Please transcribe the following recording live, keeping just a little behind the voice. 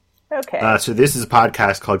Okay. So this is a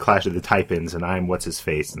podcast called Clash of the Type-Ins, and I'm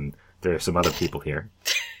What's-His-Face, and there are some other people here.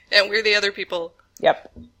 And we're the other people.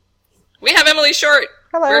 Yep. We have Emily Short.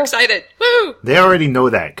 Hello. We're excited. Woo! They already know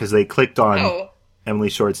that, because they clicked on Oh, Emily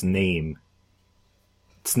Short's name.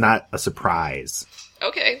 It's not a surprise.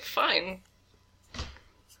 okay, fine.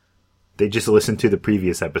 They just listened to the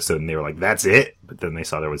previous episode, and they were like, that's it? But then they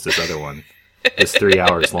saw there was this other one. It's 3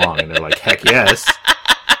 hours long, and they're like, heck yes.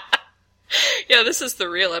 Yeah, this is the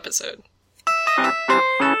real episode.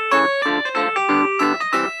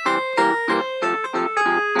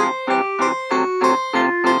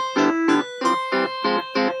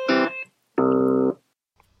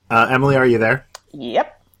 Emily, are you there?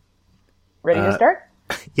 Yep. Ready to start?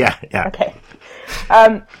 Yeah. Okay.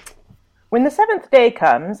 When the seventh day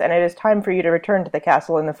comes, and it is time for you to return to the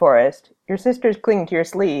castle in the forest, your sisters cling to your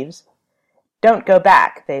sleeves. Don't go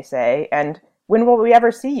back, they say, and when will we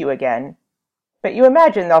ever see you again? But you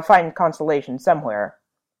imagine they'll find consolation somewhere.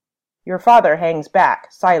 Your father hangs back,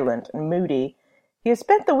 silent and moody. He has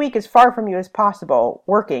spent the week as far from you as possible,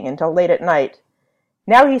 working until late at night.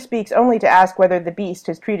 Now he speaks only to ask whether the beast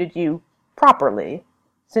has treated you properly.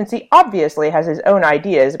 Since he obviously has his own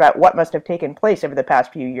ideas about what must have taken place over the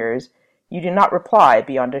past few years, you do not reply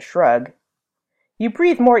beyond a shrug. You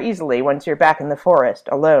breathe more easily once you're back in the forest,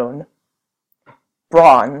 alone.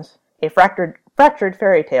 Bronze, a fractured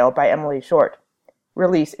fairy tale by Emily Short.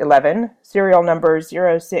 Release 11, serial number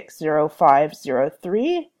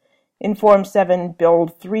 060503, Inform 7,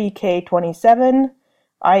 build 3K27,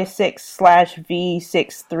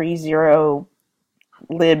 I6/V630,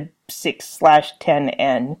 lib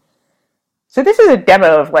 6/10N. So this is a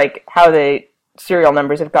demo of like how the serial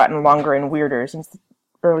numbers have gotten longer and weirder since the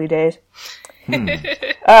early days.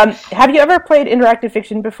 Have you ever played interactive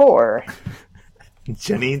fiction before?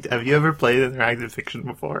 Jenny, have you ever played interactive fiction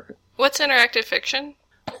before? What's interactive fiction?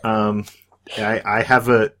 I have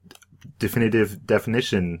a definitive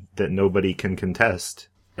definition that nobody can contest.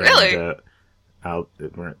 Really? And, I would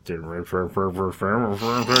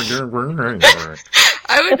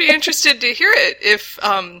be interested to hear it if,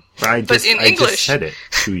 but in English. I just said it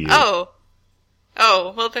to you. Oh,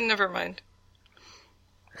 well then never mind.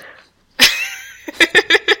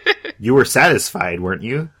 You were satisfied, weren't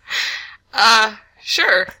you?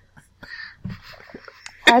 Sure.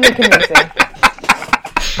 Highly convincing.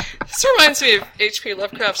 This reminds me of H.P.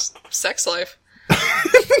 Lovecraft's sex life.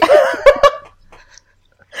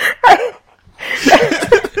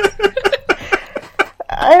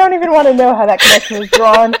 I don't even want to know how that connection was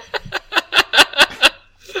drawn.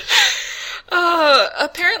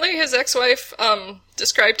 Apparently his ex-wife,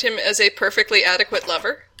 described him as a perfectly adequate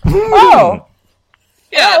lover. Oh!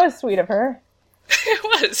 Yeah. That was sweet of her.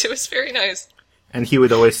 It was very nice. And he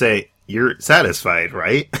would always say, "You're satisfied,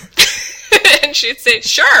 right?" And she'd say,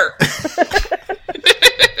 "Sure."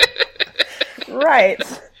 Right.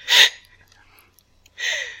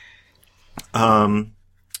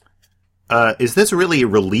 Is this really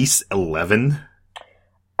release 11?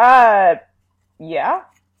 Yeah. Does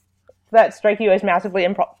that strike you as massively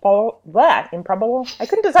improbable? I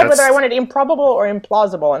couldn't decide whether I wanted improbable or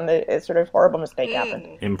implausible, and a sort of horrible mistake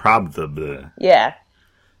happened. Improbable. Yeah.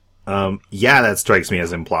 Yeah, that strikes me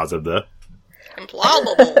as implausible.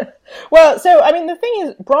 Implausible. Well, so, I mean, the thing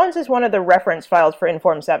is, Bronze is one of the reference files for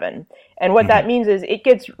Inform 7, and what that means is it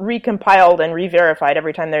gets recompiled and re-verified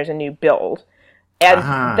every time there's a new build. And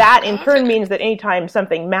that, in turn, means that anytime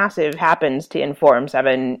something massive happens to Inform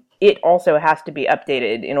 7, it also has to be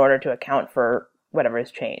updated in order to account for whatever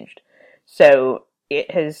has changed. So it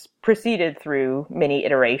has proceeded through many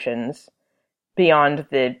iterations beyond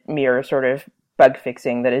the mere sort of bug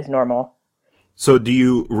fixing that is normal. So do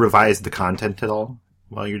you revise the content at all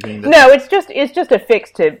while you're doing this? No, it's just a fix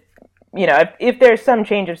to, if there's some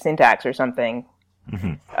change of syntax or something.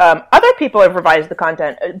 Mm-hmm. Other people have revised the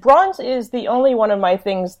content. Bronze is the only one of my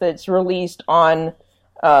things that's released on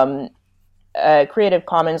a Creative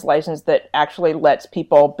Commons license that actually lets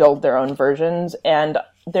people build their own versions. And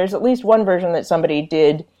there's at least one version that somebody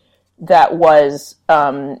did that was,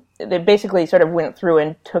 they basically sort of went through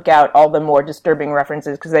and took out all the more disturbing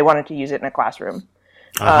references because they wanted to use it in a classroom.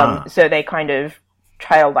 So they kind of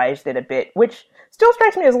childized it a bit, which still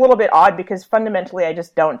strikes me as a little bit odd because fundamentally I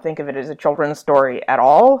just don't think of it as a children's story at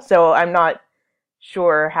all. So I'm not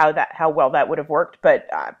sure how well that would have worked, but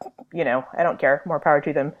I don't care. More power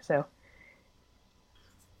to them. So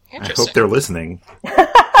I hope they're listening.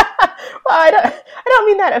 Well, I don't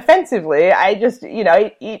mean that offensively. I just,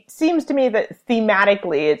 it seems to me that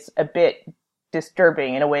thematically it's a bit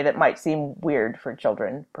disturbing in a way that might seem weird for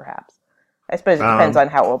children, perhaps. I suppose it depends on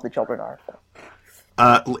how old the children are.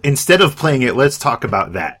 Instead of playing it, let's talk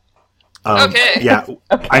about that. Okay. Yeah,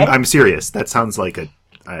 Okay. I'm serious. That sounds like a...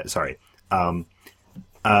 sorry.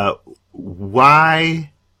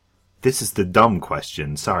 Why... This is the dumb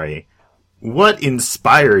question, sorry. What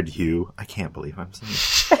inspired you... I can't believe I'm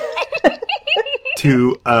saying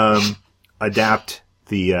to adapt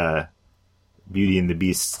the Beauty and the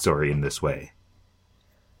Beast story in this way?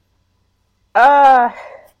 Why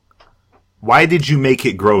did you make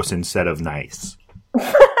it gross instead of nice?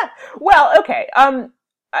 Well, okay.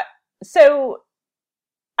 So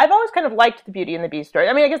I've always kind of liked the Beauty and the Beast story.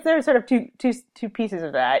 I mean, I guess there's sort of two pieces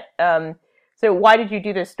of that. So why did you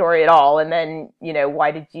do this story at all? And then,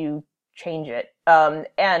 why did you change it? And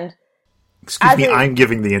excuse me, I'm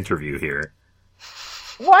giving the interview here.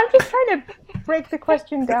 Well, I'm just trying to break the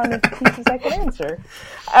question down into pieces I can answer.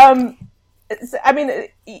 I mean,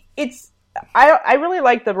 I really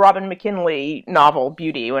liked the Robin McKinley novel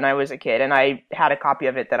Beauty when I was a kid, and I had a copy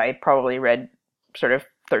of it that I probably read sort of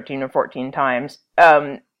 13 or 14 times.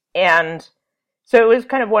 And so it was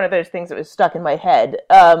kind of one of those things that was stuck in my head.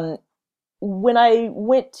 When I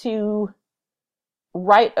went to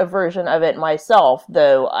write a version of it myself,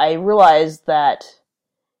 though, I realized that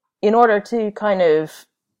in order to kind of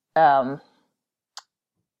the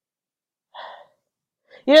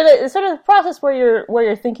sort of process where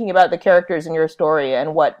you're thinking about the characters in your story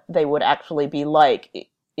and what they would actually be like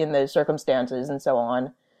in those circumstances and so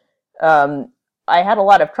on, I had a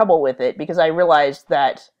lot of trouble with it because I realized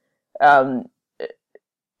that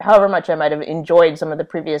however much I might have enjoyed some of the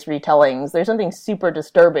previous retellings, there's something super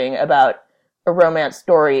disturbing about a romance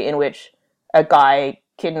story in which a guy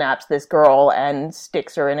kidnaps this girl and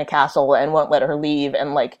sticks her in a castle and won't let her leave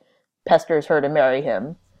and pesters her to marry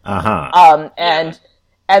him. And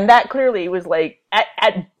that clearly was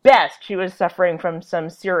at best she was suffering from some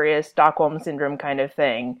serious Stockholm syndrome kind of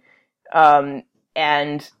thing. And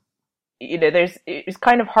it was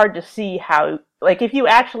kind of hard to see how, if you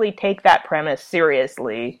actually take that premise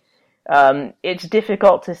seriously, it's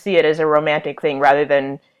difficult to see it as a romantic thing rather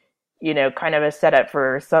than kind of a setup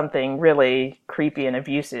for something really creepy and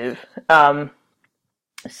abusive.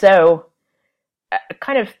 So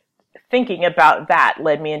kind of thinking about that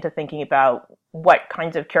led me into thinking about what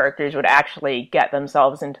kinds of characters would actually get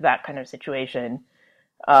themselves into that kind of situation,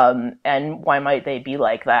 and why might they be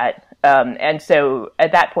like that. And so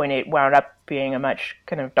at that point it wound up being a much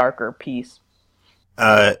kind of darker piece.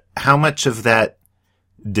 How much of that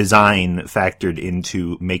design factored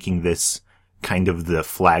into making this kind of the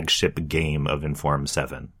flagship game of Inform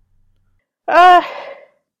 7? That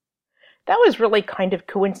was really kind of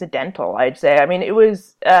coincidental, I'd say. I mean, it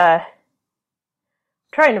was,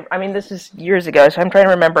 this is years ago, so I'm trying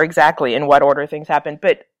to remember exactly in what order things happened,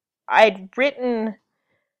 but I'd written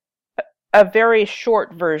a very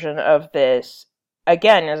short version of this,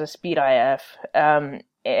 again, as a speed IF, and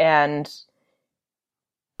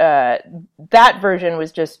that version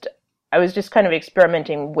was I was just kind of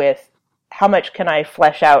experimenting with how much can I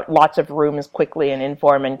flesh out lots of rooms quickly in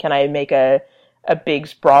Inform, and can I make a big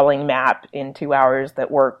sprawling map in 2 hours that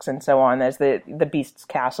works, and so on, as the Beast's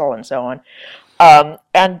Castle and so on.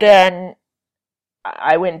 And then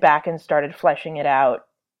I went back and started fleshing it out.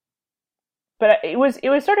 But it was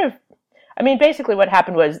sort of, basically what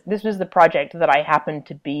happened was, this was the project that I happened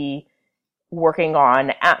to be working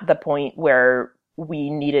on at the point where we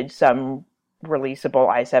needed some releasable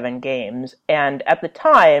i7 games. And at the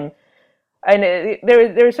time,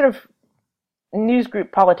 there was sort of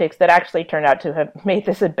newsgroup politics that actually turned out to have made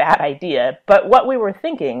this a bad idea. But what we were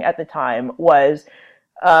thinking at the time was,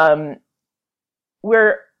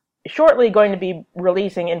 we're shortly going to be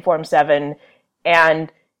releasing Inform 7,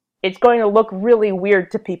 and it's going to look really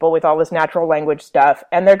weird to people with all this natural language stuff,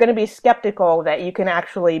 and they're going to be skeptical that you can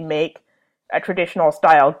actually make a traditional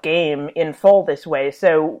style game in full this way.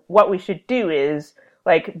 So what we should do is,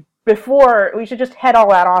 we should just head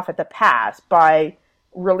all that off at the pass by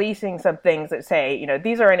releasing some things that say,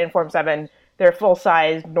 these are in Inform 7, they're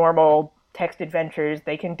full-size, normal text adventures,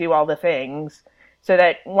 they can do all the things, so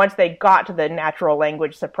that once they got to the natural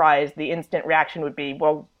language surprise, the instant reaction would be,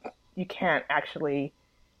 well, you can't actually...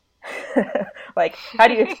 how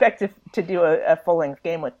do you expect to do a full-length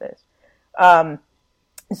game with this?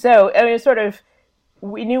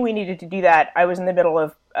 We knew we needed to do that. I was in the middle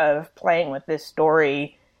of playing with this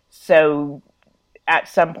story, so at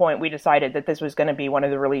some point we decided that this was going to be one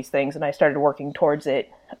of the release things, and I started working towards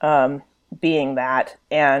it being that.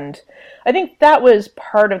 And I think that was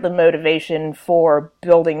part of the motivation for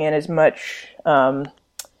building in as much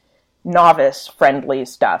novice-friendly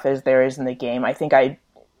stuff as there is in the game. I think it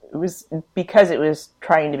was because it was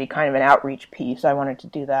trying to be kind of an outreach piece, I wanted to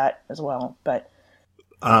do that as well. But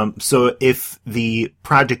So if the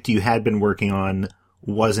project you had been working on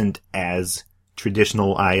wasn't as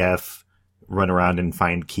traditional IF, run around and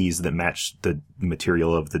find keys that match the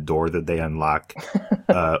material of the door that they unlock,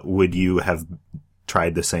 would you have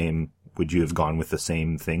tried the same? Would you have gone with the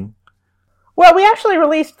same thing? Well, we actually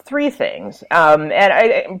released 3 things,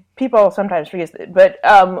 and people sometimes forget it, but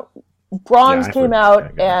Bronze came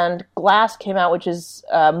out and Glass came out, which is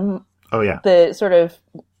the sort of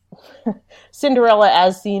Cinderella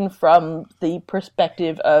as seen from the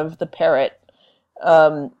perspective of the parrot.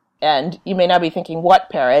 And you may now be thinking, what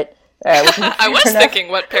parrot? I was thinking,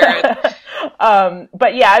 what parrot?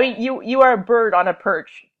 But yeah, I mean, you are a bird on a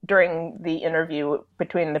perch during the interview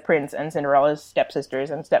between the prince and Cinderella's stepsisters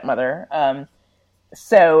and stepmother.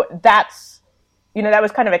 So that's, that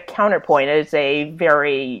was kind of a counterpoint. It's a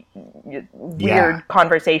very weird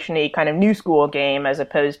conversation-y kind of new school game as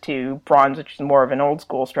opposed to Bronze, which is more of an old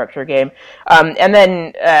school structure game. And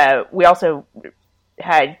then we also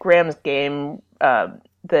had Graham's game,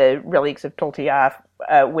 The Relics of Tolteaf,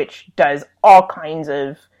 which does all kinds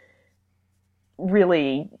of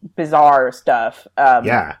really bizarre stuff.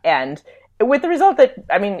 And with the result that,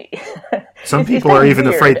 I mean... Some people are even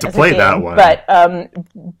afraid to play that one.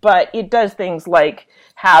 But it does things like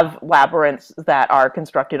have labyrinths that are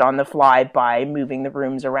constructed on the fly by moving the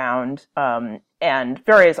rooms around, and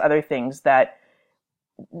various other things that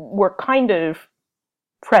were kind of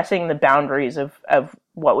pressing the boundaries of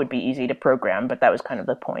what would be easy to program, but that was kind of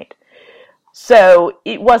the point. So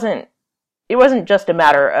it wasn't just a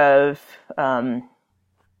matter of... it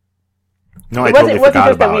wasn't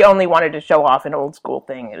just that we only wanted to show off an old school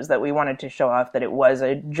thing. It was that we wanted to show off that it was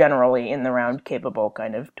a generally in the round capable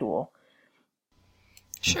kind of tool.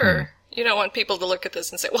 Sure. Mm-hmm. You don't want people to look at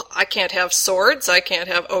this and say, well, I can't have swords, I can't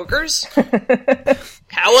have ogres.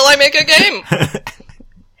 How will I make a game?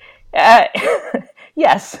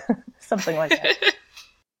 Yes, something like that.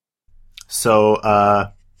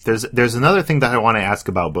 So, there's another thing that I want to ask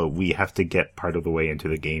about, but we have to get part of the way into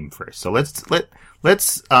the game first. So let's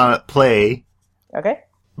play. Okay.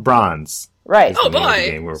 Bronze. Right. Oh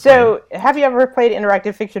boy. So, have you ever played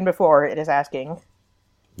interactive fiction before? It is asking.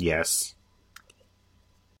 Yes.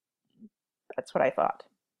 That's what I thought.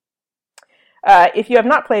 If you have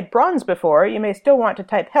not played Bronze before, you may still want to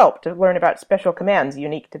type help to learn about special commands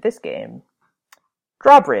unique to this game.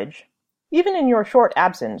 Drawbridge. Even in your short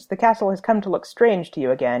absence, the castle has come to look strange to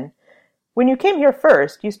you again. When you came here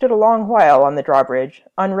first, you stood a long while on the drawbridge,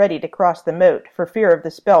 unready to cross the moat for fear of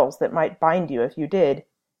the spells that might bind you if you did.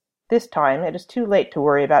 This time, it is too late to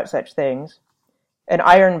worry about such things. An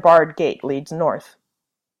iron-barred gate leads north.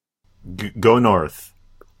 Go north.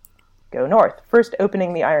 Go north, first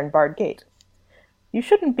opening the iron-barred gate. You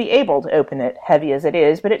shouldn't be able to open it, heavy as it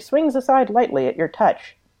is, but it swings aside lightly at your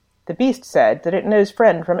touch. The beast said that it knows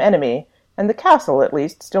friend from enemy, and the castle, at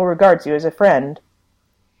least, still regards you as a friend.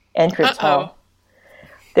 Entrance hall.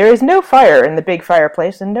 There is no fire in the big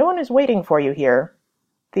fireplace, and no one is waiting for you here.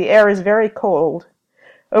 The air is very cold.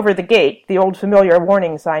 Over the gate, the old familiar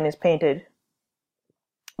warning sign is painted.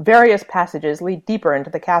 Various passages lead deeper into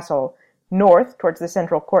the castle, north towards the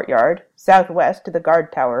central courtyard, southwest to the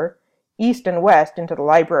guard tower, east and west into the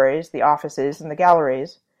libraries, the offices, and the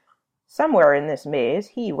galleries. Somewhere in this maze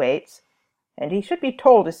he waits, and he should be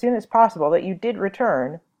told as soon as possible that you did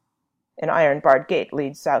return. An iron-barred gate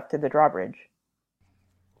leads south to the drawbridge.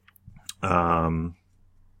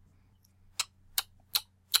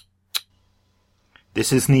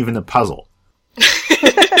 This isn't even a puzzle.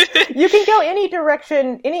 You can go any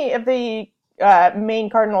direction, any of the main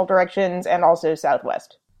cardinal directions, and also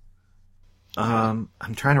southwest. I'm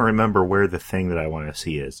trying to remember where the thing that I want to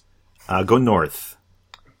see is. Go north.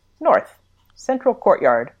 North. Central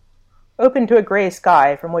courtyard. Open to a gray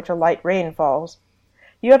sky from which a light rain falls.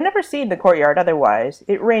 You have never seen the courtyard otherwise.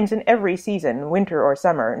 It rains in every season, winter or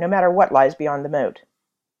summer, no matter what lies beyond the moat.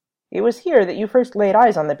 It was here that you first laid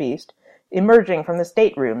eyes on the beast, emerging from the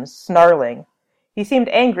staterooms, snarling. He seemed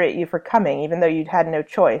angry at you for coming, even though you'd had no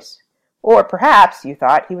choice. Or perhaps, you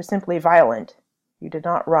thought, he was simply violent. You did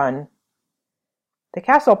not run. The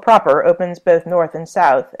castle proper opens both north and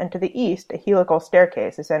south, and to the east a helical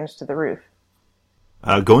staircase ascends to the roof.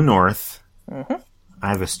 Go north. Mm-hmm. I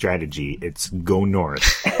have a strategy. It's go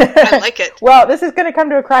north. I like it. Well, this is going to come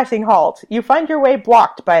to a crashing halt. You find your way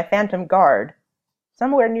blocked by a phantom guard.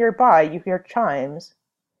 Somewhere nearby you hear chimes.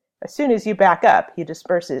 As soon as you back up, he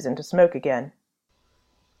disperses into smoke again.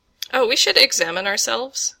 Oh, we should examine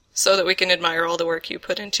ourselves so that we can admire all the work you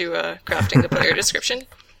put into crafting the player description.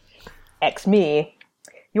 X me.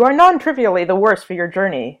 You are non-trivially the worse for your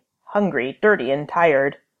journey. Hungry, dirty, and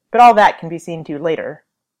tired. But all that can be seen to later.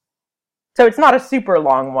 So it's not a super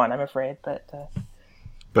long one, I'm afraid, but...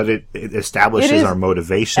 But it establishes our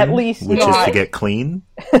motivation, at least which is to get clean.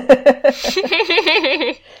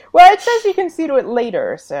 Well, it says you can see to it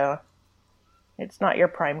later, so it's not your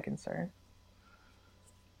prime concern.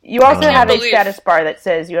 You also have a status bar that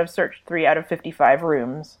says you have searched 3 out of 55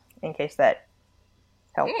 rooms, in case that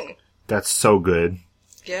helps. That's so good.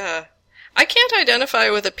 Yeah. I can't identify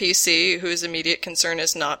with a PC whose immediate concern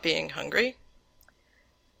is not being hungry.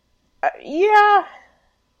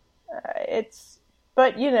 It's...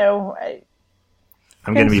 But, you know...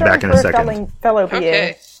 I'm going to be back in a second. Fellow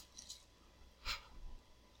being.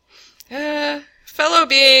 Okay. Fellow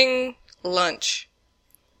being lunch.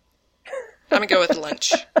 I'm going to go with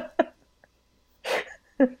lunch.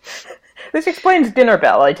 This explains dinner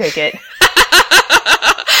bell, I take it.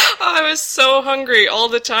 I was so hungry all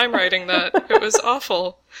the time writing that. It was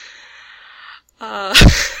awful. I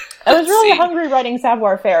was really hungry writing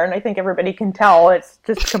Savoir Faire, and I think everybody can tell it's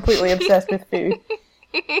just completely obsessed with food.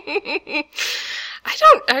 I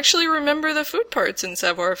don't actually remember the food parts in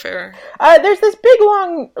Savoir Faire. There's this big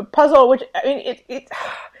long puzzle, which, I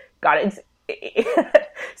mean,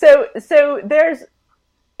 so there's,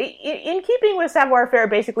 in keeping with Savoir Faire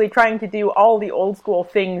basically trying to do all the old school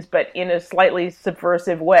things, but in a slightly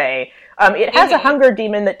subversive way, it has a hunger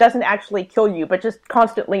demon that doesn't actually kill you, but just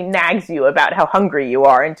constantly nags you about how hungry you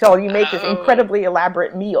are until you make this incredibly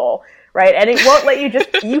elaborate meal, right? And it won't let you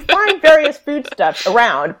you find various foodstuffs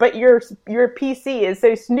around, but your PC is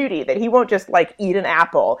so snooty that he won't just, like, eat an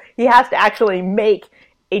apple. He has to actually make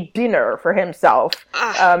a dinner for himself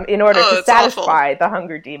in order to satisfy the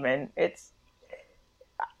hunger demon. It's...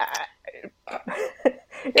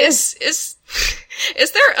 Is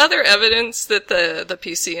there other evidence that the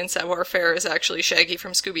PC in Savoir Faire is actually Shaggy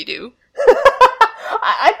from Scooby-Doo?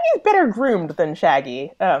 I think he's better groomed than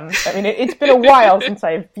Shaggy. I mean, it's been a while since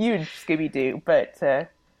I've viewed Scooby-Doo, but... I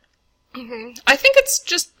think it's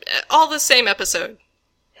just all the same episode.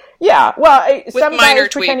 Yeah, well, some guy is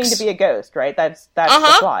tweaks. Pretending to be a ghost, right? That's the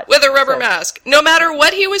plot. With a rubber mask. No matter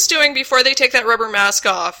what he was doing before they take that rubber mask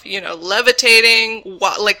off, you know, levitating,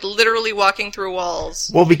 like literally walking through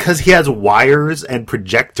walls. Well, because he has wires and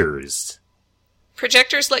projectors.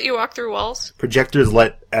 Projectors let you walk through walls? Projectors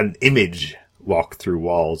let an image walk through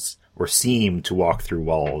walls, or seem to walk through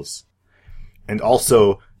walls. And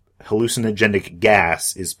also, hallucinogenic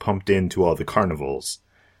gas is pumped into all the carnivals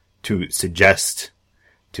to suggest...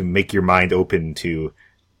 to make your mind open to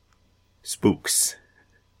spooks.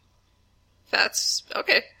 That's...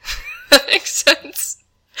 okay. That makes sense.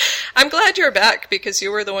 I'm glad you're back, because you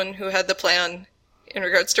were the one who had the plan in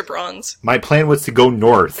regards to bronze. My plan was to go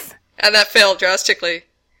north. And that failed drastically.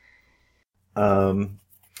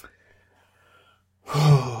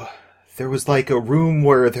 There was like a room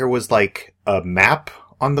where there was like a map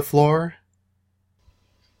on the floor.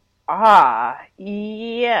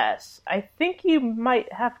 Yes. I think you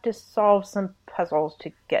might have to solve some puzzles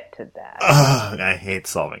to get to that. I hate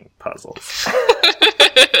solving puzzles.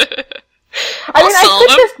 I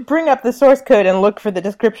could just bring up the source code and look for the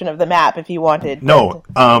description of the map if you wanted. No,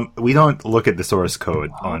 we don't look at the source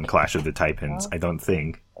code on Clash of the Titans, I don't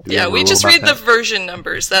think. Yeah, we just read the version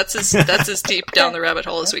numbers. That's as deep down the rabbit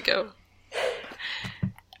hole as we go.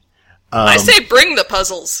 I say bring the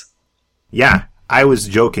puzzles. Yeah. I was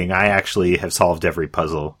joking. I actually have solved every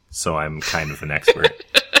puzzle, so I'm kind of an expert.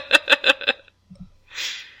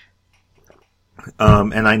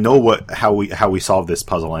 And I know how we solve this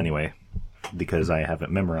puzzle anyway, because I have it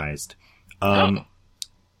memorized.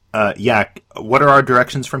 Yeah. What are our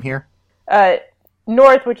directions from here?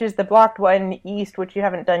 North, which is the blocked one, east, which you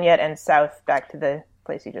haven't done yet, and south, back to the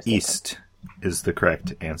place you just East is the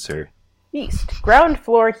correct answer. East. Ground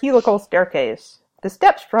floor helical staircase. The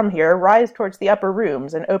steps from here rise towards the upper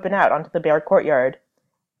rooms and open out onto the bare courtyard.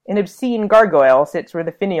 An obscene gargoyle sits where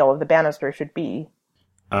the finial of the banister should be.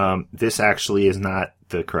 This actually is not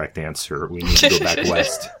the correct answer. We need to go back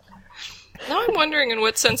west. Now I'm wondering in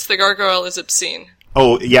what sense the gargoyle is obscene.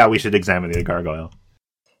 Oh, yeah, we should examine the gargoyle.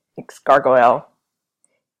 Gargoyle.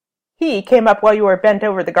 He came up while you were bent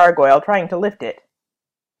over the gargoyle, trying to lift it.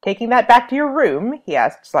 Taking that back to your room? He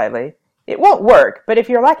asked slyly. It won't work, but if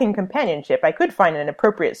you're lacking companionship, I could find an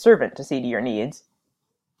appropriate servant to see to your needs.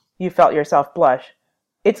 You felt yourself blush.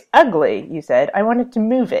 It's ugly, you said. I wanted to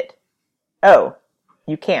move it. Oh,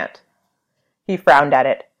 you can't. He frowned at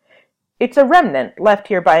it. It's a remnant left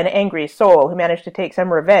here by an angry soul who managed to take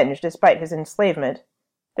some revenge despite his enslavement.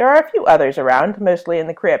 There are a few others around, mostly in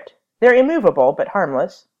the crypt. They're immovable, but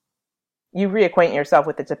harmless. You reacquaint yourself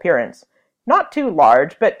with its appearance. Not too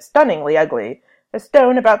large, but stunningly ugly. A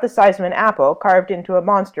stone about the size of an apple, carved into a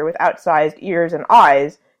monster with outsized ears and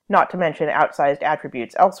eyes, not to mention outsized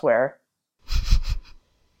attributes elsewhere.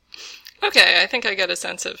 Okay, I think I get a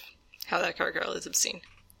sense of how that gargoyle is obscene.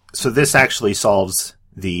 So this actually solves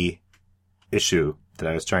the issue that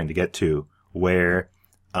I was trying to get to, where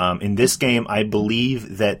in this game, I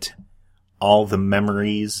believe that all the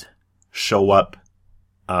memories show up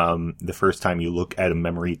the first time you look at a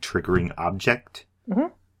memory triggering object.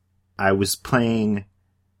 Mm-hmm. I was playing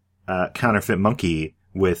Counterfeit Monkey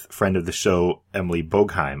with friend of the show, Emily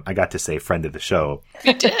Bogheim. I got to say friend of the show.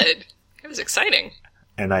 You did. It was exciting.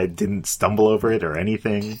 And I didn't stumble over it or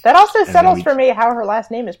anything. That also settles for me how her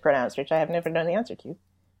last name is pronounced, which I have never known the answer to.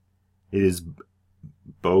 It is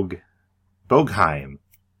Bogheim.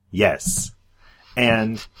 Yes.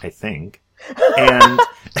 And, I think. And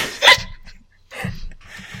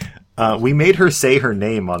we made her say her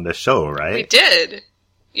name on the show, right? We did.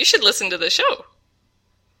 You should listen to the show.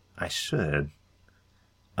 I should.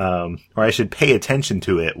 Or I should pay attention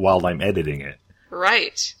to it while I'm editing it.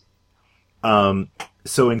 Right.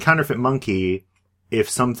 So in Counterfeit Monkey, if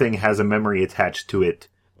something has a memory attached to it,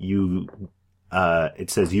 it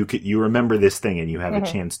says you remember this thing and you have a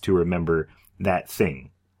chance to remember that thing.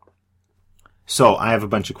 So I have a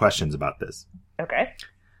bunch of questions about this. Okay.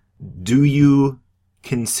 Do you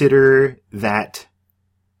consider that,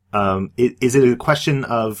 is it a question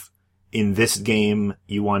of, in this game,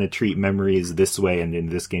 you want to treat memories this way, and in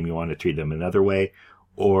this game, you want to treat them another way?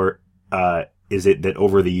 Or, is it that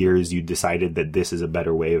over the years you decided that this is a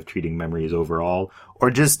better way of treating memories overall? Or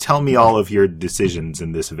just tell me all of your decisions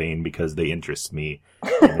in this vein because they interest me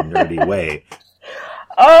in a nerdy way.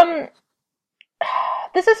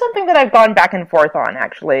 This is something that I've gone back and forth on,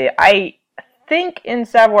 actually. I think in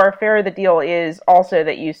Savoir Faire the deal is also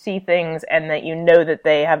that you see things and that you know that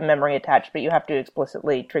they have memory attached, but you have to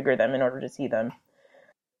explicitly trigger them in order to see them.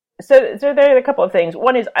 So there are a couple of things.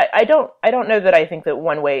 One is I don't know that I think that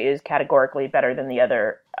one way is categorically better than the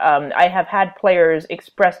other. I have had players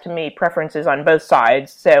express to me preferences on both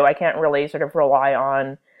sides, so I can't really sort of rely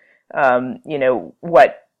on,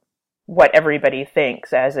 what everybody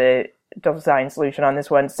thinks as a design solution on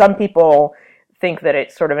this one. Some people think that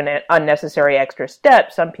it's sort of an unnecessary extra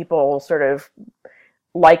step. Some people sort of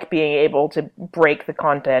like being able to break the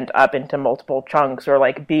content up into multiple chunks, or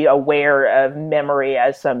like be aware of memory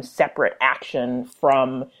as some separate action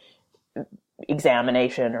from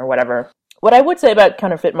examination or whatever. What I would say about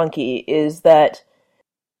Counterfeit Monkey is that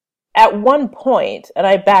at one point, and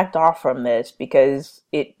I backed off from this because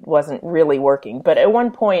it wasn't really working, but at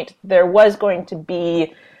one point there was going to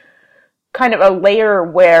be kind of a layer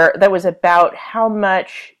where that was about how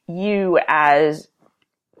much you as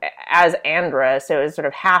Andra, so as sort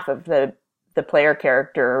of half of the player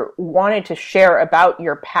character, wanted to share about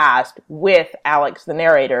your past with Alex, the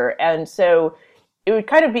narrator. And so it would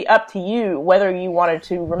kind of be up to you whether you wanted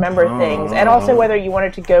to remember things and also whether you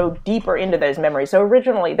wanted to go deeper into those memories. So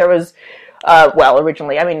originally there was,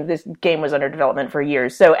 this game was under development for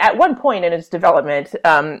years. So at one point in its development,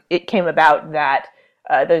 it came about that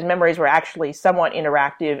those memories were actually somewhat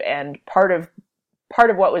interactive, and part of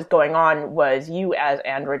what was going on was you as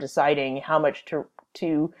Andra deciding how much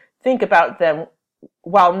to think about them,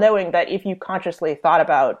 while knowing that if you consciously thought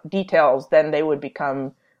about details, then they would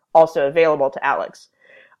become also available to Alex.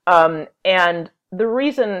 And the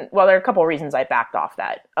reason, well, there are a couple of reasons I backed off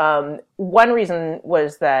that. One reason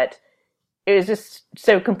was that it was just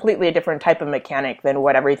so completely a different type of mechanic than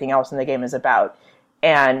what everything else in the game is about.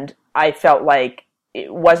 And I felt like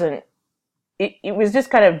it was just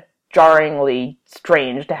kind of jarringly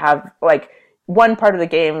strange to have, like, one part of the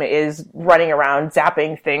game is running around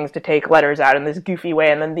zapping things to take letters out in this goofy way,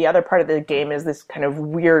 and then the other part of the game is this kind of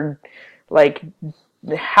weird, like,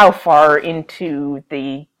 how far into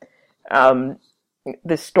the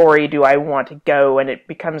story do I want to go? And it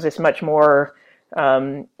becomes this much more,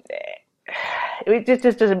 it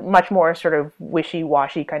just is a much more sort of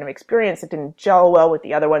wishy-washy kind of experience that didn't gel well with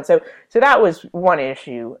the other one. So that was one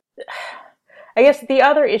issue. I guess the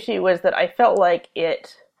other issue was that I felt like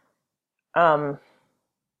it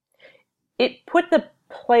put the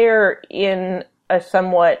player in a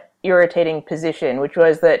somewhat irritating position, which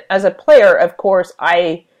was that as a player, of course,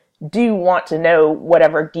 I do want to know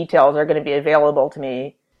whatever details are going to be available to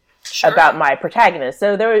me about my protagonist.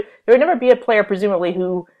 So there would never be a player, presumably,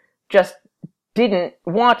 who just didn't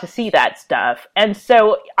want to see that stuff. And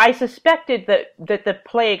so I suspected that the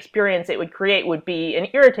play experience it would create would be an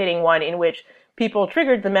irritating one in which people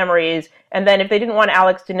triggered the memories, and then if they didn't want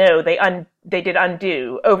Alex to know, they did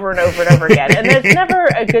undo over and over and over again. And that's never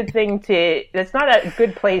a good thing that's not a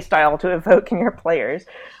good play style to evoke in your players.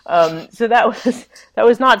 So that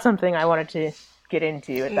was not something I wanted get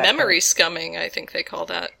into at that Memory point. scumming, I think they call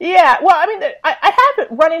that. Yeah, well, I mean, I have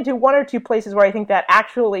run into one or two places where I think that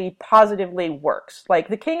actually positively works. Like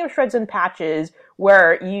the King of Shreds and Patches,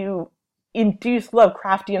 where you induce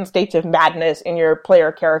Lovecraftian states of madness in your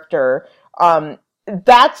player character.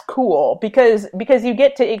 That's cool because you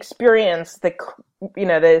get to experience the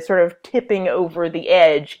sort of tipping over the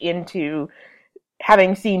edge into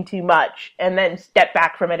having seen too much, and then step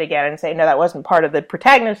back from it again and say, no, that wasn't part of the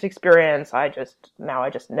protagonist experience. I just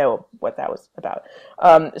know what that was about.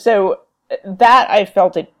 So that I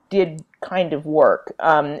felt it did kind of work.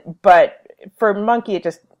 But for Monkey, it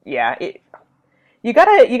just, you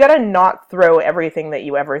gotta not throw everything that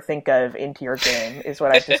you ever think of into your game, is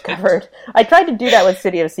what I've discovered. I tried to do that with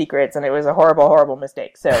City of Secrets, and it was a horrible, horrible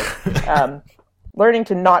mistake. So, learning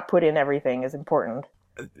to not put in everything is important.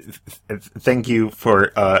 Thank you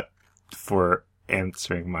for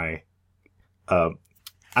answering my. I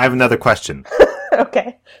have another question.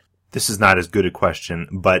 Okay. This is not as good a question,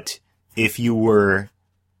 but if you were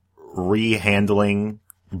rehandling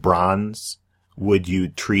bronze, would you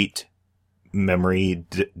treat memory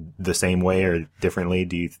the same way or differently?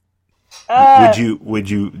 Do you would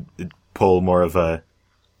you pull more of a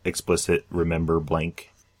explicit remember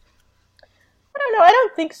blank? I don't know. I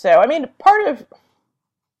don't think so. I mean,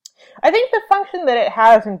 I think the function that it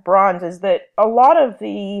has in bronze is that a lot of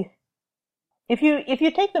if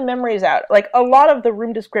you take the memories out, like a lot of the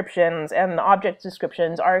room descriptions and the object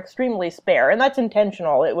descriptions are extremely spare, and that's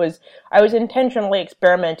intentional. I was intentionally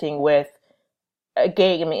experimenting with a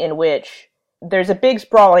game in which there's a big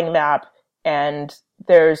sprawling map and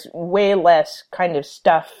there's way less kind of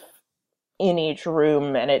stuff in each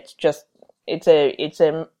room, and it's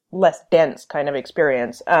a less dense kind of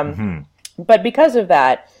experience. But because of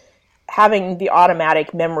that, having the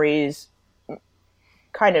automatic memories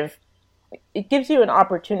it gives you an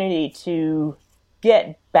opportunity to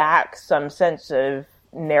get back some sense of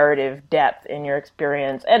narrative depth in your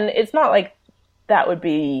experience. And it's not like that would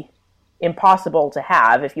be impossible to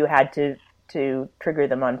have if you had to trigger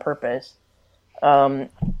them on purpose.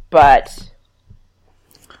 But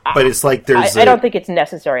it's like I don't think it's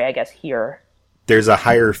necessary, I guess, here. There's a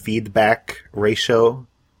higher feedback ratio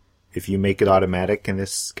if you make it automatic in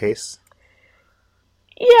this case.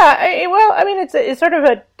 Yeah, I mean, it's sort of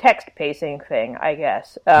a text pacing thing, I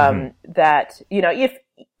guess. That,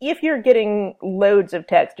 if you're getting loads of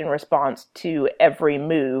text in response to every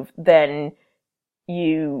move, then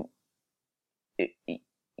you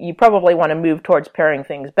probably want to move towards paring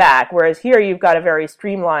things back. Whereas here you've got a very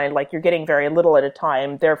streamlined, like you're getting very little at a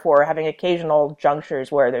time, therefore having occasional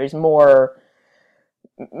junctures where there's more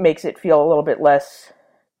makes it feel a little bit less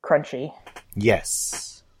crunchy. Yes.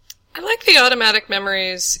 I like the automatic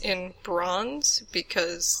memories in bronze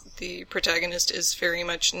because the protagonist is very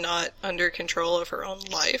much not under control of her own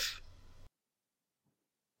life.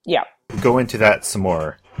 Yeah. Go into that some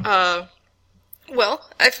more. Well,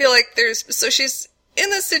 I feel like so she's in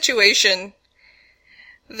this situation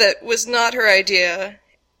that was not her idea,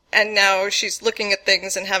 and now she's looking at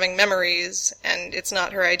things and having memories, and it's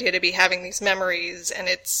not her idea to be having these memories, and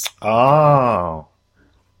it's... Oh.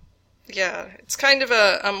 Yeah, it's kind of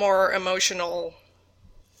a more emotional...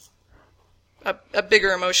 a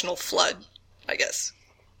bigger emotional flood, I guess.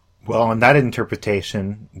 Well, in that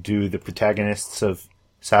interpretation, do the protagonists of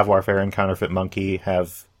Savoir Faire and Counterfeit Monkey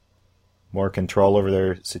have more control over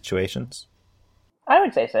their situations? I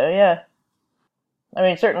would say so, yeah. I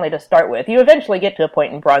mean, certainly to start with. You eventually get to a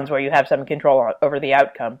point in bronze where you have some control over the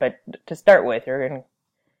outcome, but to start with,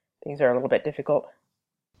 things are a little bit difficult.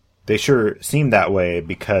 They sure seem that way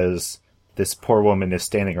because this poor woman is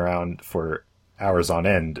standing around for hours on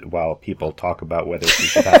end while people talk about whether she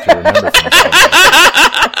should have to remember things.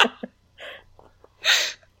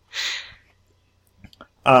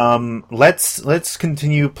 Let's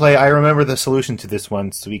continue play. I remember the solution to this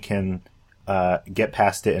one so we can get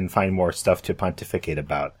past it and find more stuff to pontificate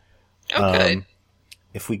about. Okay.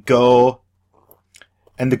 If we go...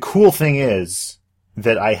 And the cool thing is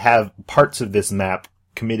that I have parts of this map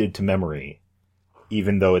committed to memory,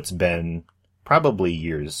 even though it's been probably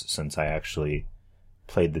years since I actually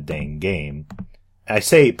played the dang game. I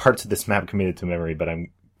say parts of this map committed to memory, but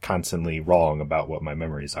I'm constantly wrong about what my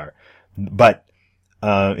memories are. But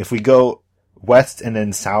if we go west and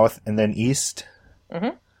then south and then east...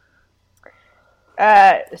 Mm-hmm.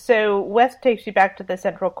 So west takes you back to the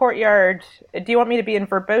central courtyard. Do you want me to be in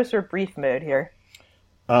verbose or brief mode here?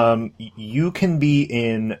 You can be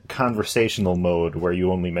in conversational mode where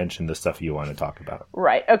you only mention the stuff you want to talk about.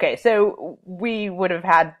 Right. Okay. So we would have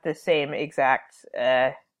had the same exact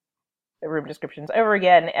room descriptions over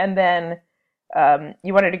again, and then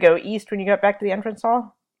You wanted to go east when you got back to the entrance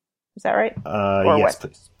hall? Is that right? Or yes, west?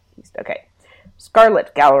 please. East. Okay.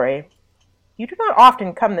 Scarlet Gallery. You do not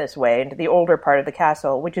often come this way into the older part of the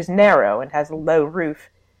castle, which is narrow and has a low roof.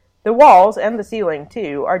 The walls, and the ceiling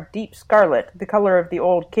too, are deep scarlet, the color of the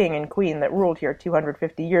old king and queen that ruled here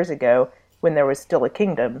 250 years ago, when there was still a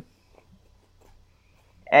kingdom.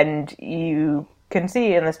 And you can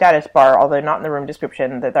see in the status bar, although not in the room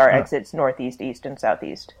description, that there are exits northeast, east, and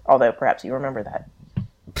southeast. Although perhaps you remember that.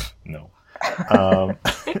 No.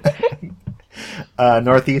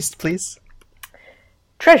 Northeast, please.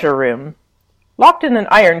 Treasure room. Locked in an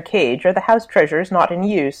iron cage are the house treasures not in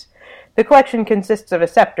use. The collection consists of a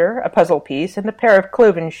scepter, a puzzle piece, and a pair of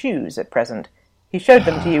cloven shoes at present. He showed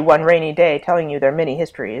them to you one rainy day, telling you their many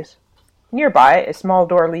histories. Nearby, a small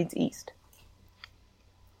door leads east.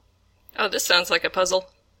 Oh, this sounds like a puzzle.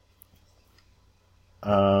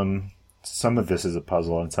 Some of this is a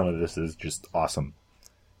puzzle, and some of this is just awesome.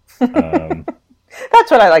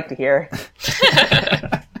 That's what I like to hear.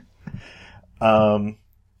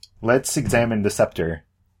 Let's examine the scepter.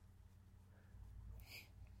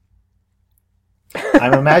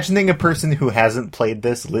 I'm imagining a person who hasn't played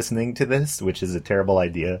this listening to this, which is a terrible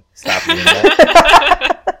idea. Stop doing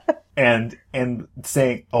that. and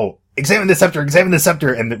saying, "Oh, examine the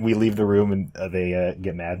scepter," and then we leave the room and they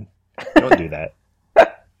get mad. Don't do that.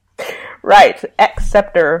 Right,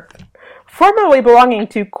 ex-scepter. Formerly belonging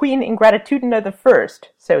to Queen Ingratitudina I,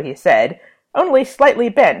 so he said, only slightly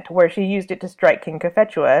bent where she used it to strike King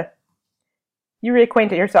Cophetua. You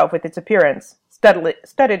reacquainted yourself with its appearance,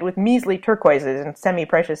 studded with measly turquoises and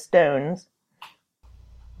semi-precious stones.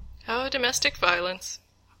 Oh, domestic violence.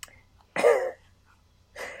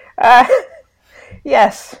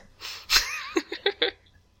 Yes.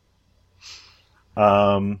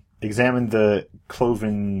 Examine the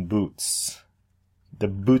cloven boots. The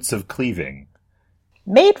boots of cleaving.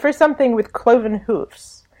 Made for something with cloven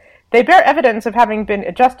hoofs. They bear evidence of having been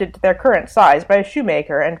adjusted to their current size by a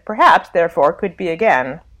shoemaker, and perhaps, therefore, could be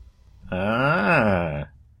again. Ah,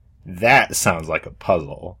 that sounds like a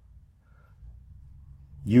puzzle.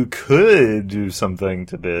 You could do something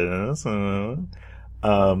to this.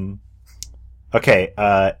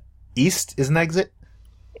 Okay, east is an exit?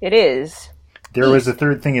 It is. There was a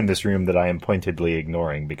third thing in this room that I am pointedly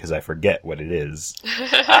ignoring because I forget what it is.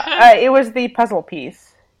 It was the puzzle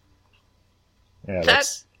piece. Yeah,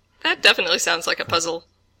 That definitely sounds like a puzzle.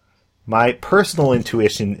 My personal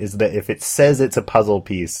intuition is that if it says it's a puzzle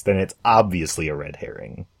piece, then it's obviously a red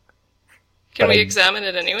herring. Can we examine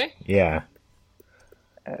it anyway? Yeah.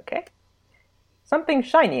 Okay. Something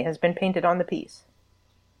shiny has been painted on the piece.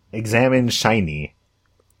 Examine shiny.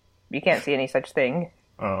 You can't see any such thing.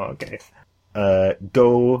 Oh, okay.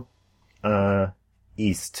 Go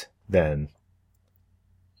east, then.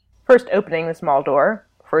 First opening the small door.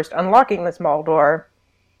 First unlocking the small door.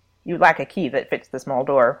 You lack a key that fits the small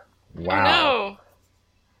door. Wow.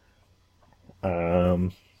 Oh,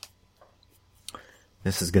 no.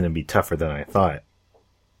 This is going to be tougher than I thought.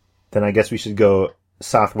 Then I guess we should go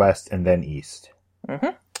southwest and then east.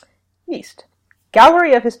 Mm-hmm. East.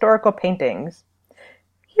 Gallery of Historical Paintings.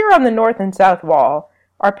 Here on the north and south wall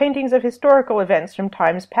are paintings of historical events from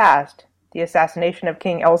times past. The assassination of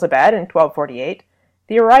King Elzabad in 1248,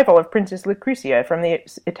 the arrival of Princess Lucrezia from the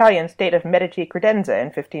Italian state of Medici Credenza in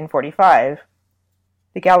 1545.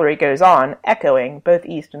 The gallery goes on, echoing both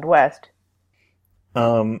east and west.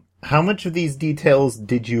 How much of these details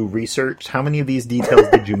did you research? How many of these details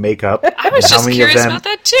did you make up? I was just curious about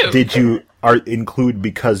that too. Did you include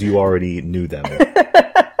because you already knew them?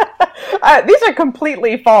 These are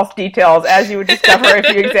completely false details, as you would discover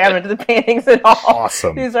if you examined the paintings at all.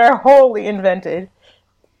 Awesome. These are wholly invented.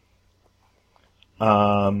 So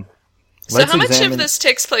how much of this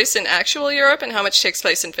takes place in actual Europe and how much takes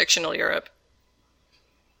place in fictional Europe?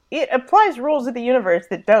 It applies rules of the universe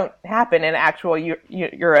that don't happen in actual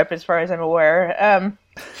Europe, as far as I'm aware.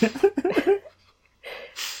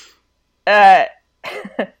 Yeah,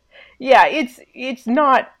 it's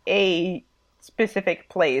not a specific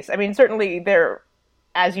place. I mean, certainly there,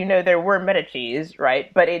 as you know, there were Medicis,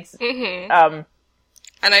 right? But it's And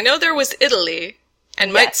I know there was Italy,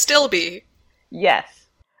 and might still be. Yes.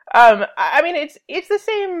 I mean, it's the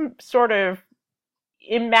same sort of.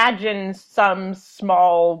 Imagine some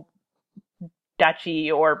small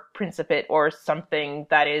duchy or principate or something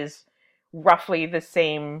that is roughly the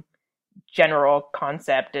same general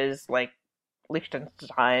concept as, like,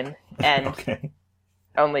 Liechtenstein, and okay.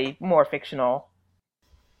 Only more fictional.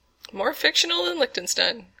 More fictional than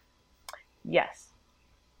Liechtenstein? Yes.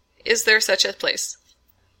 Is there such a place?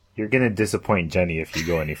 You're gonna disappoint Jenny if you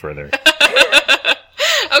go any further.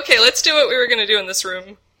 Okay, let's do what we were going to do in this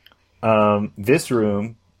room. This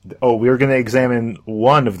room... Oh, we were going to examine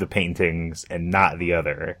one of the paintings and not the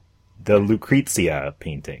other. The Lucrezia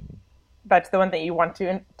painting. That's the one that you want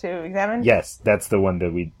to examine? Yes, that's the one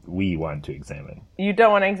that we want to examine. You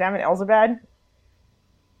don't want to examine Elzabad?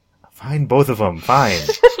 Fine, both of them, fine.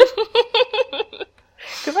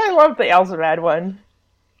 Because I love the Elzabad one.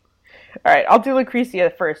 Alright, I'll do Lucrezia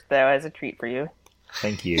first, though, as a treat for you.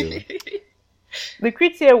 Thank you.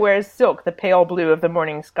 Lucrezia wears silk the pale blue of the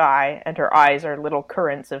morning sky, and her eyes are little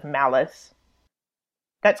currants of malice.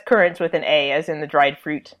 That's currants with an A, as in the dried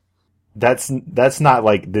fruit. That's not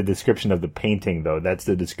like the description of the painting, though. That's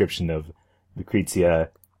the description of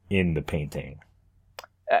Lucrezia in the painting.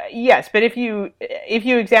 Yes, but if you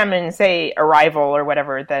examine, say, Arrival or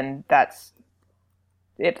whatever, then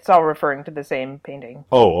it's all referring to the same painting.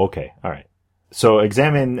 Oh, okay, all right. So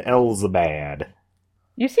examine Elzabad.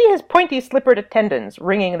 You see his pointy slippered attendants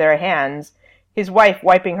wringing their hands, his wife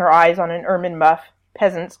wiping her eyes on an ermine muff,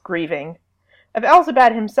 peasants grieving. Of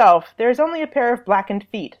Elzabad himself, there is only a pair of blackened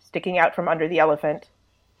feet sticking out from under the elephant.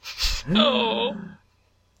 Oh.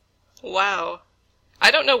 Wow.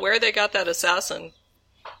 I don't know where they got that assassin,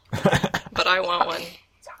 but I want one.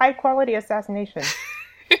 It's high-quality assassination.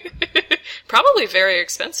 Probably very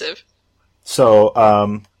expensive.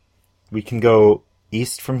 So, we can go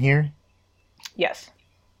east from here? Yes.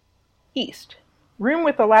 East. Room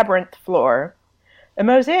with a labyrinth floor. A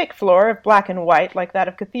mosaic floor of black and white like that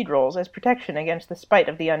of cathedrals as protection against the spite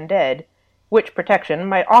of the undead, which protection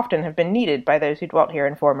might often have been needed by those who dwelt here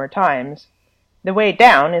in former times. The way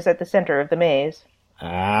down is at the center of the maze. And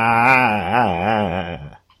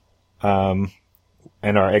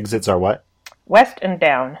our exits are what? West and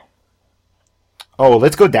down. Oh,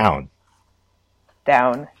 let's go down.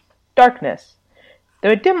 Down. Darkness. Though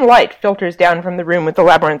a dim light filters down from the room with the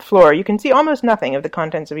labyrinth floor, you can see almost nothing of the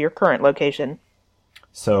contents of your current location.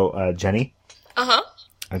 So, Jenny? Uh-huh.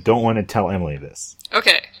 I don't want to tell Emily this.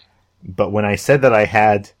 Okay. But when I said that I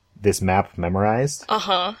had this map memorized...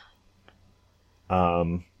 Uh-huh.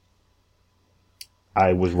 I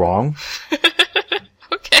was wrong.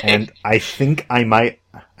 Okay. And I think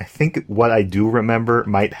what I do remember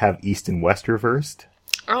might have east and west reversed.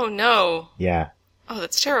 Oh, no. Yeah. Oh,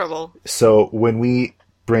 that's terrible. So when we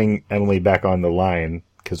bring Emily back on the line,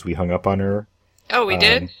 because we hung up on her... Oh, we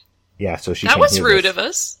did? Yeah, so she That can't was hear rude this. of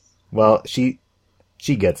us. Well, she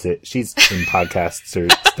gets it. She's in podcasts or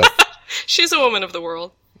stuff. She's a woman of the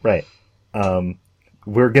world. Right.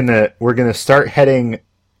 We're gonna start heading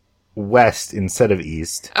west instead of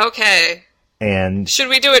east. Okay. And should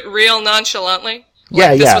we do it real nonchalantly?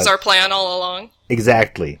 Yeah, This was our plan all along?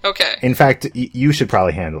 Exactly. Okay. In fact, you should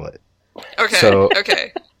probably handle it. Okay, So,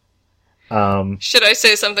 okay. Should I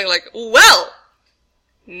say something like, well,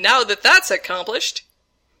 now that that's accomplished...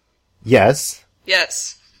 Yes.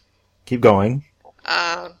 Yes. Keep going.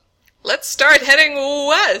 Let's start heading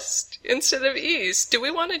west instead of east. Do we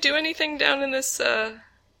want to do anything down in this, I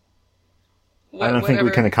don't think we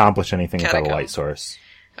can accomplish anything without a light source.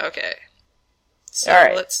 Okay. So All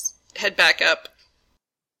right. Let's head back up.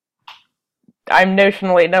 I'm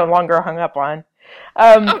notionally no longer hung up on.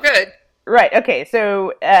 Oh, good. Right, okay,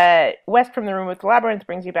 so west from the room with the labyrinth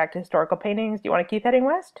brings you back to historical paintings. Do you want to keep heading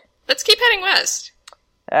west? Let's keep heading west.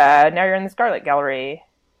 Now you're in the Scarlet Gallery.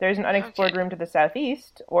 There's an unexplored Okay. room to the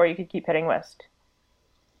southeast, or you could keep heading west.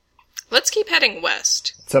 Let's keep heading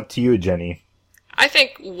west. It's up to you, Jenny. I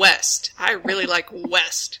think west. I really like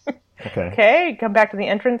west. Okay. Okay, come back to the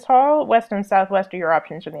entrance hall. West and southwest are your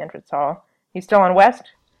options for the entrance hall. You still on west?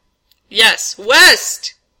 Yes,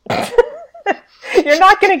 west! You're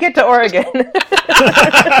not going to get to Oregon. Oh,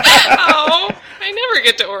 I never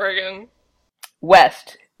get to Oregon.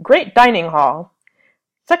 West. Great dining hall.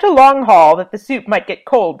 Such a long hall that the soup might get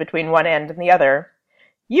cold between one end and the other.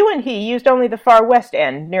 You and he used only the far west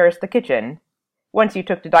end, nearest the kitchen. Once you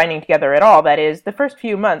took to dining together at all, that is, the first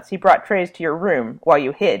few months he brought trays to your room, while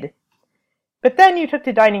you hid. But then you took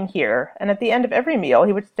to dining here, and at the end of every meal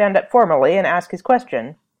he would stand up formally and ask his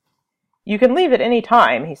question. You can leave at any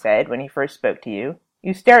time, he said, when he first spoke to you.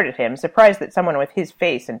 You stared at him, surprised that someone with his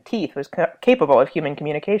face and teeth was capable of human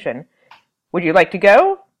communication. Would you like to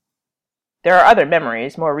go? There are other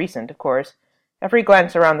memories, more recent, of course. Every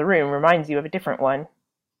glance around the room reminds you of a different one.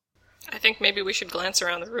 I think maybe we should glance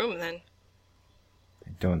around the room then.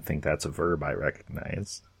 I don't think that's a verb I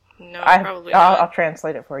recognize. No, probably not. I'll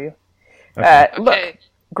translate it for you. Okay. Look, Okay.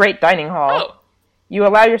 great dining hall. Oh, You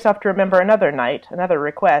allow yourself to remember another night, another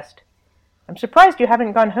request. I'm surprised you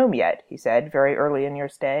haven't gone home yet, he said, very early in your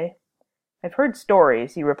stay. I've heard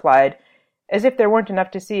stories, he replied, as if there weren't enough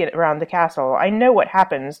to see around the castle. I know what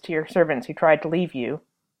happens to your servants who tried to leave you.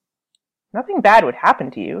 Nothing bad would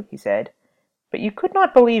happen to you, he said. But you could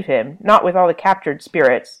not believe him, not with all the captured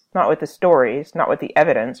spirits, not with the stories, not with the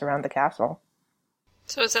evidence around the castle.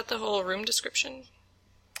 So is that the whole room description?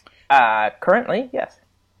 Currently, yes.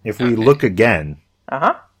 If we look again...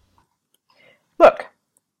 Uh-huh. Look.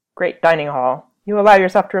 Great dining hall. You allow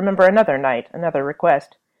yourself to remember another night, another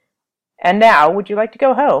request. And now, would you like to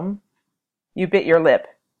go home? You bit your lip.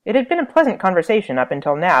 It had been a pleasant conversation up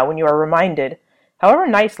until now, when you are reminded, however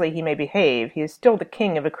nicely he may behave, he is still the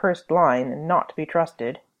king of a cursed line, and not to be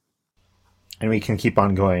trusted. And we can keep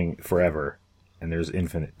on going forever, and there's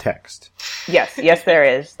infinite text. Yes, there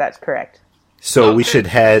is. That's correct. So we should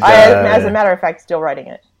head... I am, as a matter of fact, still writing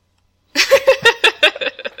it.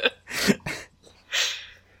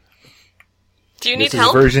 Do you need this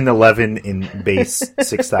help? Is version 11 in base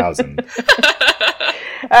 6000.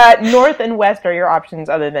 North and west are your options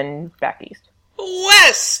other than back east.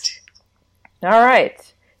 West! All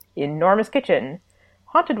right. Enormous kitchen.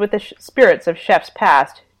 Haunted with the spirits of chefs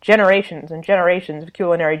past, generations and generations of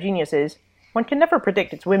culinary geniuses, one can never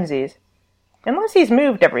predict its whimsies. Unless he's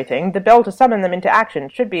moved everything, the bell to summon them into action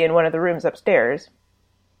should be in one of the rooms upstairs.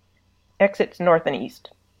 Exits north and east.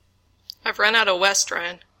 I've run out of west,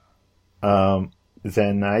 Ryan.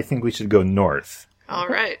 Then I think we should go north. All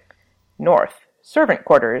right. North. Servant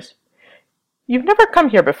quarters. You've never come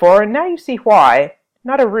here before, and now you see why.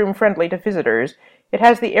 Not a room friendly to visitors. It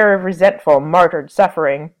has the air of resentful, martyred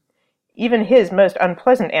suffering. Even his most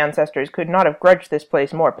unpleasant ancestors could not have grudged this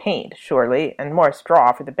place more paint, surely, and more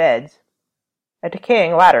straw for the beds. A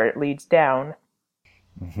decaying ladder leads down.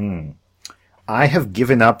 I have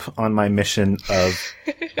given up on my mission of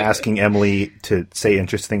asking Emily to say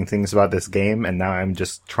interesting things about this game, and now I'm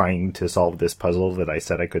just trying to solve this puzzle that I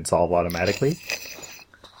said I could solve automatically.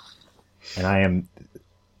 And I am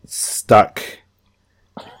stuck.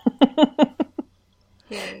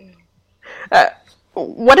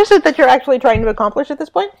 What is it that you're actually trying to accomplish at this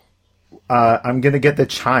point? I'm going to get the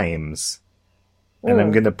chimes, and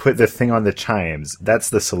I'm going to put the thing on the chimes. That's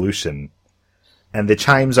the solution. And the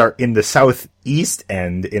chimes are in the southeast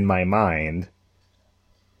end in my mind.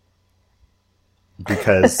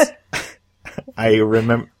 Because I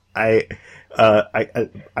remember, I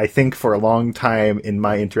think for a long time in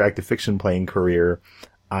my interactive fiction playing career,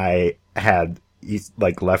 I had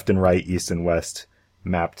left and right, east and west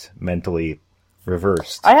mapped mentally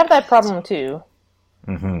reversed. I have that problem too.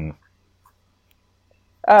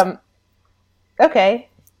 Okay.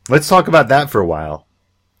 Let's talk about that for a while.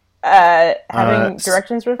 Having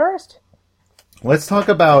directions reversed? Let's talk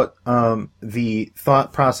about the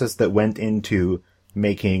thought process that went into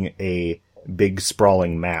making a big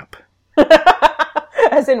sprawling map.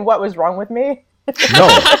 As in, what was wrong with me? No.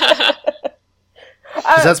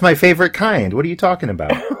 Because that's my favorite kind. What are you talking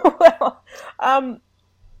about? Well,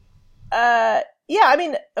 yeah, I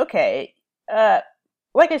mean, okay.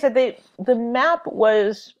 Like I said, the map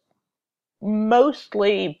was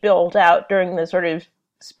mostly built out during the sort of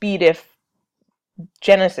speediff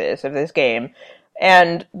genesis of this game.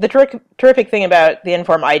 And the terrific thing about the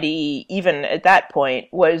Inform IDE, even at that point,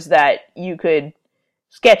 was that you could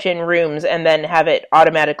sketch in rooms and then have it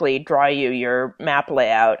automatically draw you your map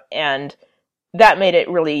layout. And that made it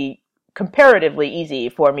really comparatively easy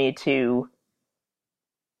for me to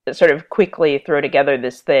sort of quickly throw together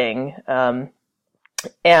this thing. And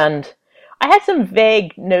I had some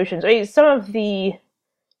vague notions. I mean, some of the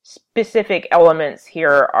specific elements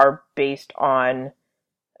here are based on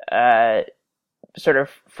sort of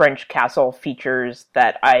French castle features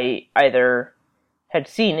that I either had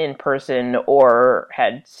seen in person or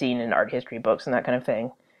had seen in art history books and that kind of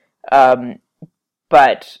thing.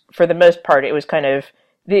 But for the most part, it was kind of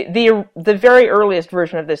the very earliest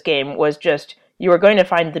version of this game was just you were going to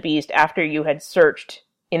find the beast after you had searched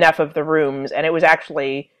enough of the rooms, and it was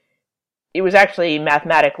actually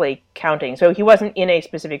mathematically counting. So he wasn't in a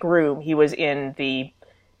specific room; he was in the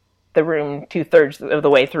room 2/3 of the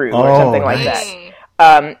way through, or something like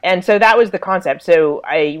that. And so that was the concept. So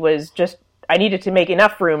I needed to make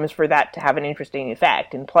enough rooms for that to have an interesting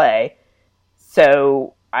effect in play.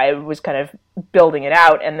 So I was kind of building it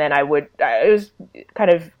out, and then it was kind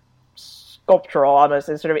of sculptural, almost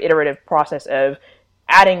a sort of iterative process of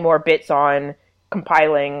adding more bits on,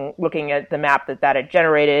 compiling, looking at the map that had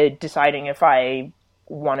generated, deciding if I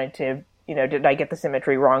wanted to, did I get the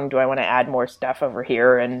symmetry wrong? Do I want to add more stuff over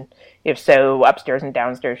here? And if so, upstairs and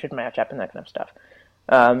downstairs should match up and that kind of stuff.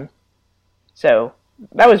 So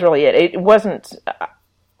that was really it. It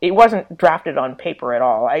wasn't drafted on paper at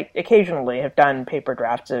all. I occasionally have done paper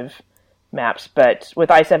drafts of maps, but with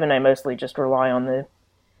i7 I mostly just rely on the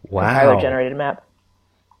compiler-generated map.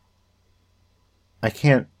 I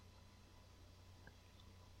can't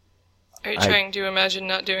Are you trying to imagine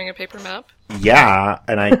not doing a paper map? Yeah,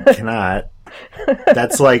 and I cannot.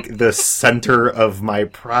 That's like the center of my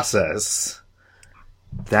process.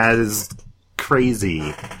 That is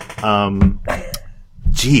crazy.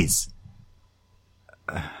 Jeez.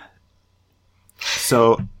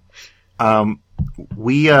 So,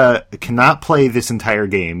 we cannot play this entire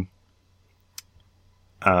game.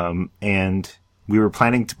 And we were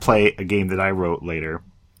planning to play a game that I wrote later.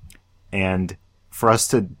 And for us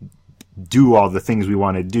to do all the things we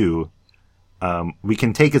want to do, we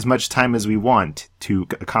can take as much time as we want to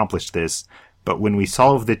accomplish this. But when we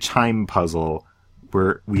solve the chime puzzle,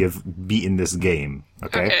 we have beaten this game.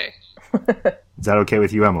 Okay? Is that okay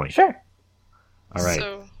with you, Emily? Sure. All right.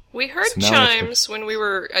 So we heard chimes when we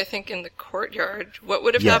were, I think, in the courtyard. What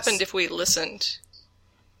would have happened if we listened?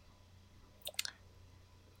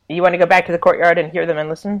 You want to go back to the courtyard and hear them and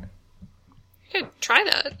listen? You could try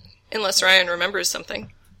that, unless Ryan remembers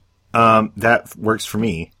something. That works for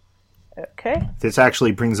me. Okay. This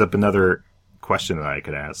actually brings up another question that I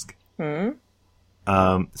could ask.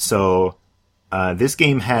 So, this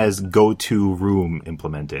game has go to room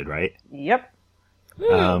implemented, right? Yep.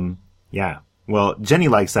 Yeah. Well, Jenny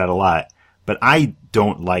likes that a lot, but I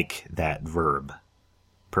don't like that verb,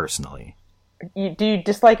 personally. Do you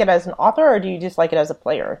dislike it as an author, or do you dislike it as a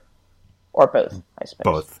player? Or both, I suppose.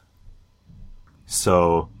 Both.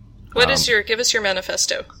 So... give us your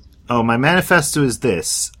manifesto. Oh, my manifesto is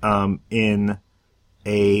this. In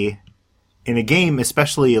a game,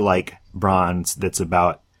 especially like Bronze, that's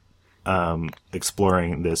about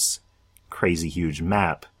exploring this crazy huge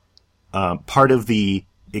map, part of the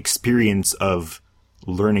experience of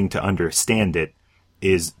learning to understand it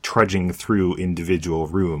is trudging through individual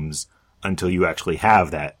rooms until you actually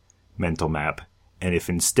have that mental map. And if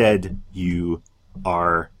instead you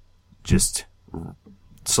are just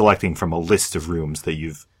selecting from a list of rooms that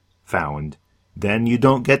you've found, then you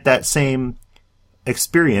don't get that same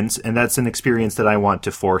experience, and that's an experience that I want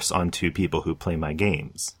to force onto people who play my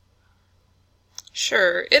games.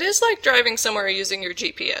 Sure, it is like driving somewhere using your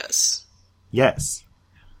GPS. Yes.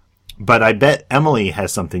 But I bet Emily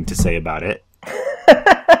has something to say about it.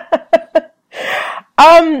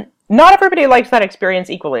 Not everybody likes that experience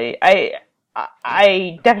equally.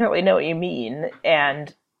 I definitely know what you mean,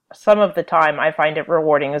 and some of the time I find it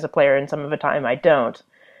rewarding as a player, and some of the time I don't.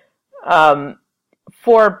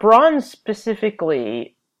 For Bronze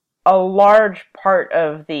specifically, a large part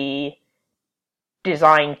of the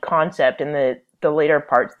design concept in the later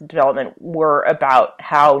parts of the development were about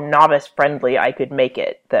how novice-friendly I could make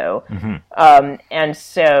it, though. Mm-hmm. And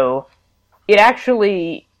so it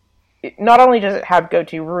actually... Not only does it have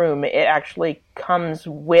go-to room, it actually comes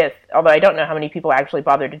with, although I don't know how many people actually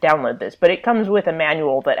bothered to download this, but it comes with a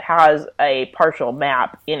manual that has a partial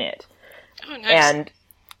map in it. Oh, nice. And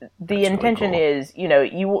the intention is,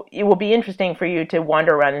 it will be interesting for you to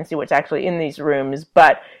wander around and see what's actually in these rooms,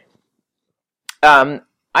 but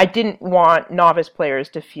I didn't want novice players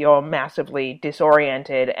to feel massively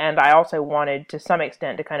disoriented, and I also wanted, to some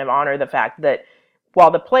extent, to kind of honor the fact that while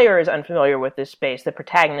the player is unfamiliar with this space, the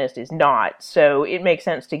protagonist is not, so it makes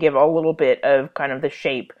sense to give a little bit of kind of the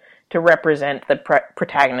shape to represent the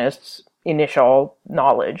protagonist's initial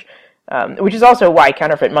knowledge, which is also why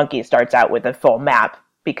Counterfeit Monkey starts out with a full map,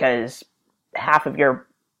 because half of your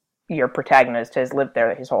protagonist has lived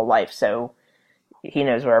there his whole life, so he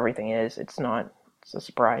knows where everything is. It's a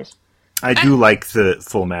surprise. I do like the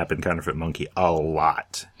full map in Counterfeit Monkey a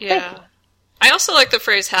lot. Yeah. I also like the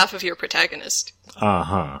phrase half of your protagonist.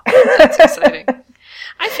 Uh-huh. That's exciting.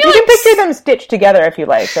 I feel you can picture them stitched together if you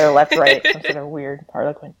like. So left, right, some sort of weird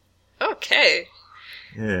harlequin. Okay.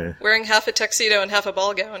 Yeah. Wearing half a tuxedo and half a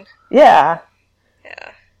ball gown. Yeah.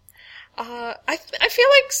 Yeah. I feel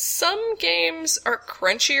like some games are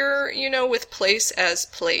crunchier, with place as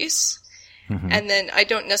place. Mm-hmm. And then I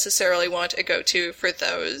don't necessarily want a go-to for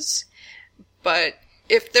those. But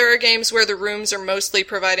if there are games where the rooms are mostly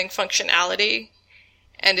providing functionality,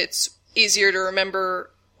 and it's easier to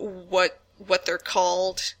remember what they're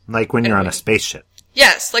called. Like when you're on a spaceship.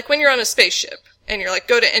 Yes, like when you're on a spaceship, and you're like,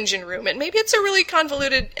 go to engine room, and maybe it's a really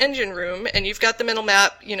convoluted engine room, and you've got the mental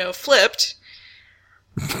map, flipped,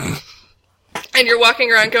 and you're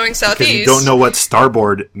walking around going southeast. Because you don't know what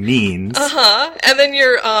starboard means. Uh-huh, and then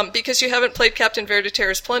you're, because you haven't played Captain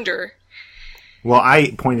Verduter's Plunder. Well,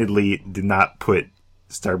 I pointedly did not put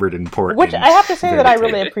starboard and port. Which I have to say that I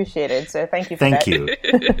really appreciated, so thank you for that. Thank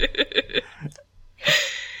you.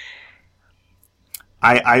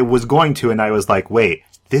 I was going to, and I was like, wait,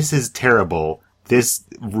 this is terrible. This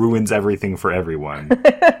ruins everything for everyone.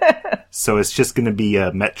 So it's just going to be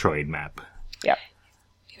a Metroid map. Yeah.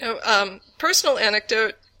 Personal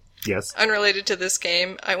anecdote, Yes. Unrelated to this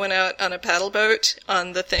game, I went out on a paddle boat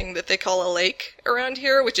on the thing that they call a lake around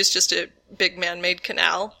here, which is just a big man-made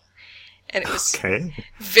canal. And it was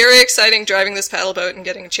very exciting driving this paddle boat and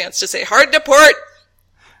getting a chance to say, hard to port!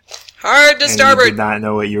 Hard to starboard! You did not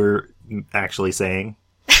know what you were actually saying?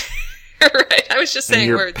 Right, I was just saying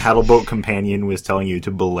your words. Your paddle boat companion was telling you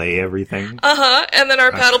to belay everything? Uh-huh, and then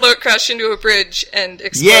our paddle boat crashed into a bridge and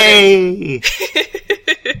exploded. Yay!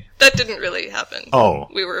 That didn't really happen. Oh.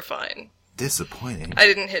 We were fine. Disappointing. I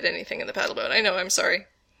didn't hit anything in the paddle boat. I know, I'm sorry.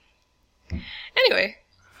 Anyway.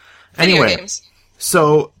 Video games.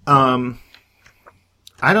 So, I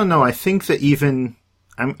don't know, I think that even...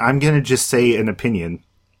 I'm gonna just say an opinion.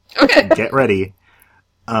 Okay. Get ready.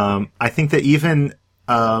 I think that even...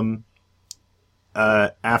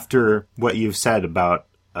 after what you've said about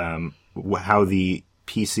how the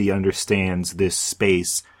PC understands this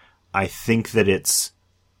space, I think that it's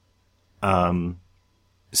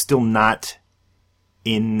still not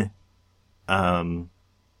in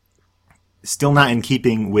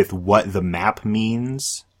keeping with what the map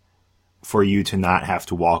means for you to not have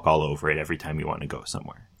to walk all over it every time you want to go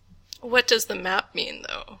somewhere. What does the map mean,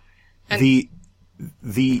 though?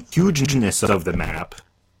 The hugeness of the map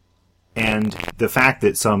and the fact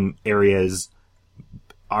that some areas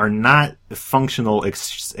are not functional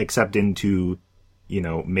except into,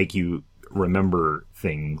 make you remember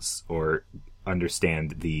things or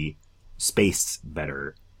understand the space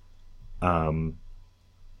better.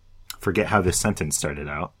 Forget how this sentence started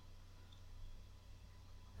out.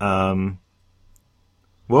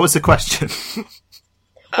 What was the question?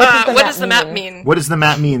 What does the map mean? What does the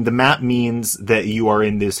map mean? The map means that you are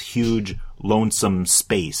in this huge, lonesome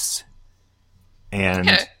space.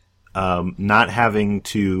 And not having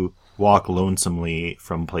to walk lonesomely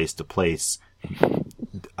from place to place,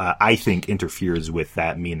 I think, interferes with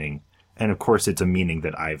that meaning. And of course, it's a meaning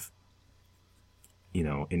that I've,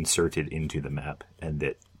 inserted into the map, and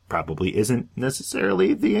that probably isn't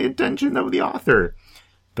necessarily the intention of the author.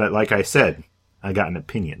 But like I said, I got an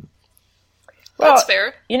opinion. Well, that's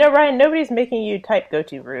fair. Ryan, nobody's making you type go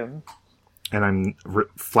to room. And I'm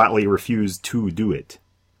flatly refused to do it.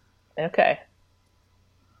 Okay.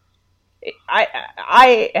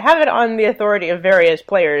 I have it on the authority of various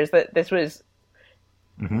players that this was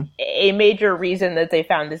a major reason that they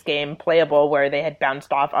found this game playable, where they had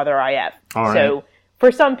bounced off other IF. All so right.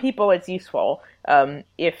 For some people, it's useful.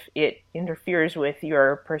 If it interferes with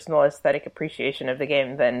your personal aesthetic appreciation of the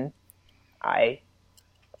game, then I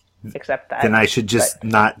accept that. Then I should just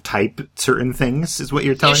not type certain things, is what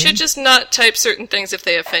you're telling me? You should just not type certain things if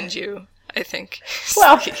they offend you, I think.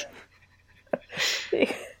 Well...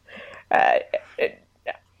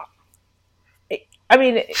 I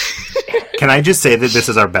mean... Can I just say that this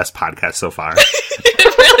is our best podcast so far?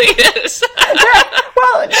 It really is.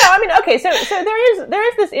 Well, no, I mean, okay, so there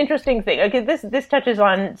is this interesting thing. Okay, this touches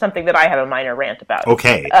on something that I have a minor rant about.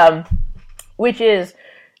 Okay. Which is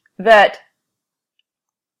that,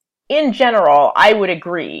 in general, I would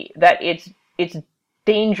agree that it's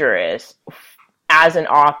dangerous as an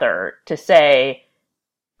author to say,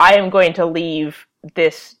 I am going to leave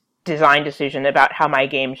this design decision about how my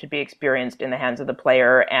game should be experienced in the hands of the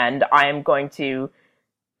player, and I am going to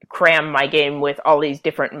cram my game with all these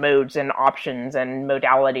different modes and options and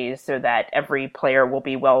modalities so that every player will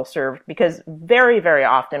be well served. Because very, very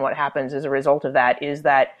often what happens as a result of that is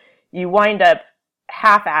that you wind up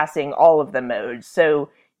half-assing all of the modes. So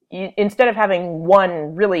instead of having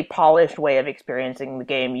one really polished way of experiencing the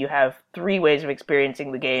game, you have 3 ways of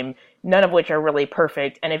experiencing the game, none of which are really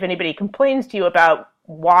perfect. And if anybody complains to you about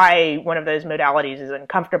why one of those modalities is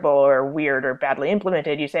uncomfortable or weird or badly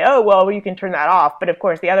implemented, you say, oh, well, you can turn that off. But of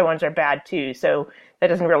course, the other ones are bad too, so that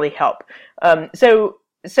doesn't really help. So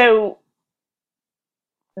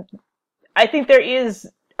I think there is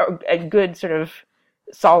a good sort of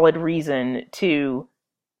solid reason to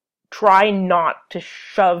try not to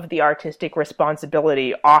shove the artistic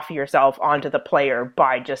responsibility off yourself onto the player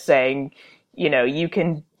by just saying, you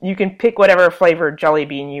can pick whatever flavored jelly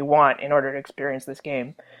bean you want in order to experience this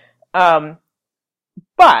game. But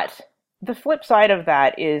the flip side of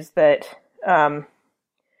that is that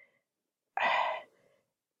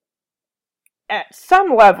at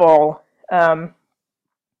some level, part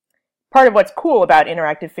of what's cool about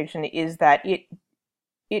interactive fiction is that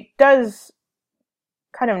it does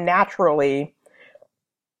kind of naturally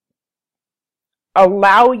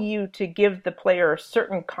allow you to give the player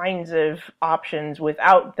certain kinds of options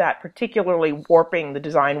without that particularly warping the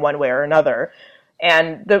design one way or another.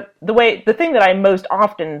 And the thing that I most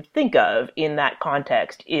often think of in that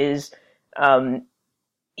context is, I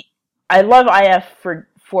love IF for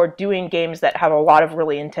for doing games that have a lot of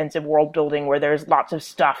really intensive world building where there's lots of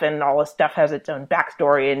stuff and all the stuff has its own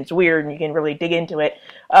backstory and it's weird and you can really dig into it.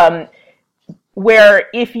 Where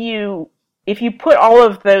if you put all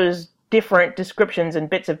of those different descriptions and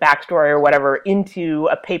bits of backstory or whatever into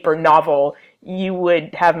a paper novel, you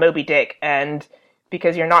would have Moby Dick, and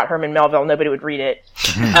because you're not Herman Melville, nobody would read it.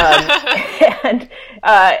 And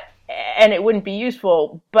it wouldn't be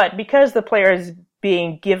useful. But because the player is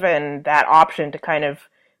being given that option to kind of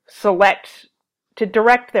select, to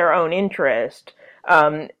direct their own interest,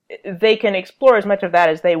 they can explore as much of that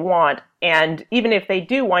as they want. And even if they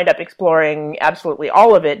do wind up exploring absolutely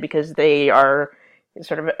all of it because they are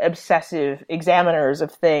sort of obsessive examiners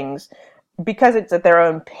of things, because it's at their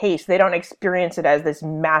own pace, they don't experience it as this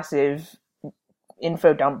massive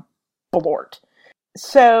info dump blort.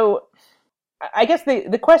 So I guess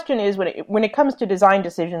the question is, when it comes to design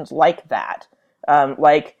decisions like that,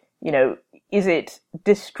 is it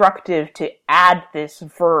destructive to add this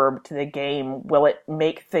verb to the game? Will it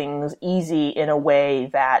make things easy in a way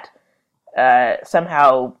that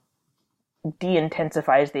somehow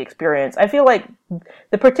de-intensifies the experience? I feel like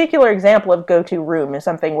the particular example of go to room is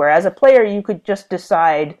something where, as a player, you could just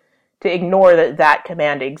decide to ignore that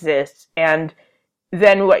command exists, and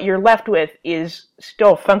then what you're left with is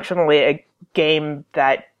still functionally a game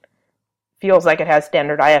that feels like it has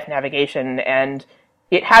standard IF navigation, and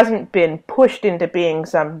it hasn't been pushed into being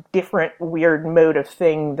some different weird mode of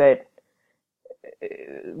thing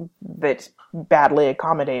that's badly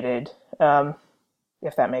accommodated,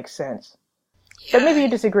 if that makes sense. Yeah. But maybe you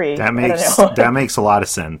disagree. That makes a lot of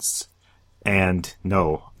sense. And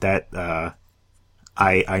no, that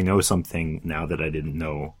I know something now that I didn't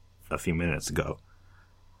know a few minutes ago.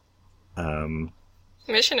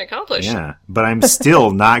 Mission accomplished. Yeah, but I'm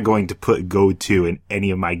still not going to put go-to in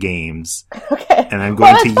any of my games. Okay. And I'm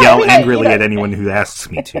going to yell angrily at anyone who asks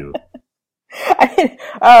me to.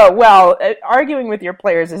 Arguing with your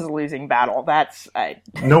players is a losing battle.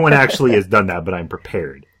 No one actually has done that, but I'm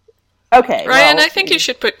prepared. Okay. Ryan, I think you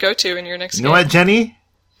should put go-to in your next game. You know what, Jenny?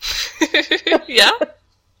 Yeah?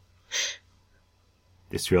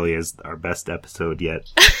 This really is our best episode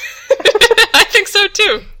yet. I think so,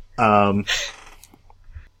 too.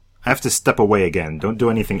 I have to step away again. Don't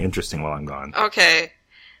do anything interesting while I'm gone. Okay.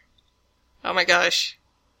 Oh my gosh.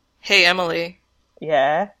 Hey, Emily.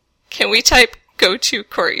 Yeah? Can we type go to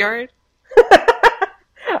courtyard?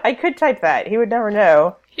 I could type that. He would never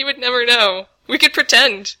know. He would never know. We could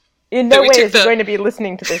pretend. In no way is he going to be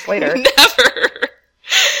listening to this later. Never!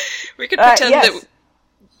 We could pretend that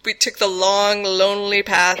we took the long, lonely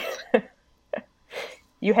path.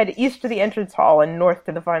 You head east to the entrance hall and north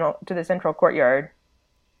to the central courtyard.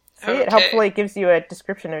 See, It hopefully gives you a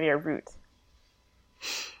description of your route.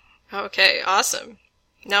 Okay, awesome.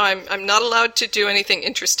 Now I'm not allowed to do anything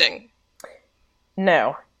interesting.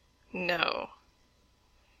 No.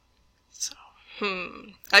 So,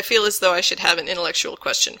 I feel as though I should have an intellectual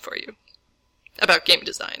question for you about game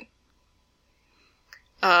design.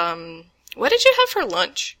 What did you have for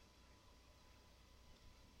lunch?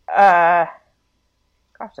 Gosh,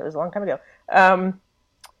 that was a long time ago.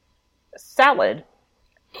 Salad.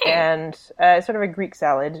 And sort of a Greek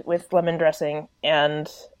salad with lemon dressing, and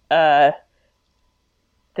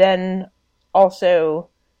then also,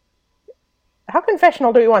 how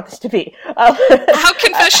confessional do we want this to be? How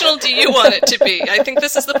confessional do you want it to be? I think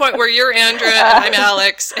this is the point where you're Andra and I'm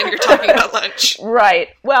Alex, and you're talking about lunch. Right.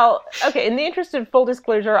 Well, okay, in the interest of full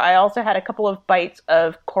disclosure, I also had a couple of bites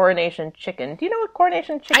of Coronation chicken. Do you know what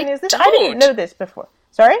Coronation chicken is? I didn't know this before.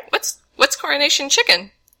 Sorry? What's Coronation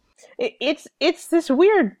chicken? It's this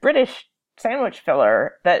weird British sandwich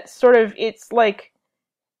filler that sort of, it's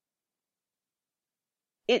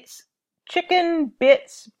chicken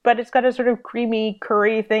bits, but it's got a sort of creamy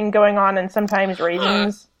curry thing going on and sometimes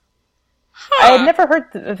raisins. Huh. I had never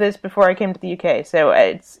heard of this before I came to the UK, so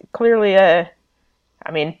it's clearly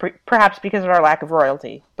perhaps because of our lack of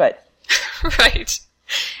royalty, but... Right.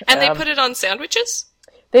 And they put it on sandwiches?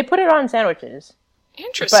 They put it on sandwiches.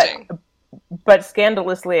 Interesting. But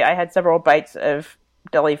scandalously, I had several bites of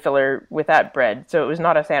deli filler without bread, so it was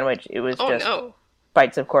not a sandwich, it was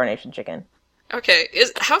bites of Coronation chicken. Okay,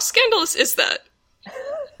 how scandalous is that?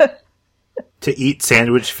 To eat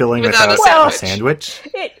sandwich filling without a sandwich?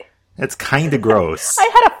 It's kind of gross. I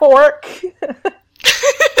had a fork.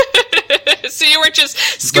 So you weren't just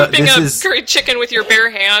scooping up curried chicken with your bare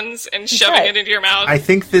hands and shoving it into your mouth? I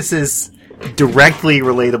think this is directly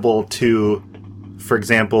relatable to, for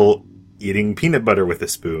example, eating peanut butter with a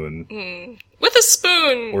spoon. With a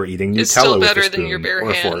spoon! Or eating Nutella is still with better a spoon than your bare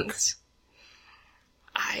or hands.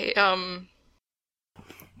 A fork.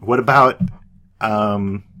 What about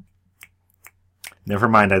Never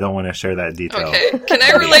mind, I don't want to share that detail. Okay. Can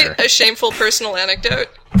I relate a shameful personal anecdote?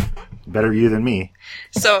 Better you than me.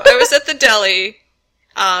 So I was at the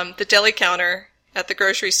deli counter at the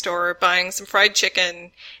grocery store buying some fried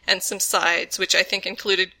chicken and some sides, which I think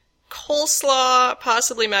included coleslaw,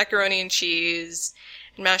 possibly macaroni and cheese,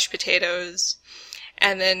 and mashed potatoes.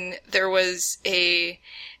 And then there was a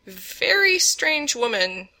very strange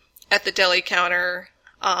woman at the deli counter,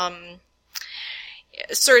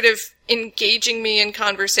 sort of engaging me in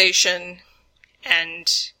conversation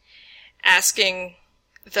and asking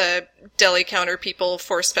the deli counter people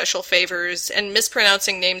for special favors and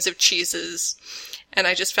mispronouncing names of cheeses. And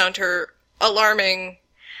I just found her alarming.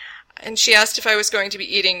 And she asked if I was going to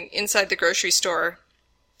be eating inside the grocery store.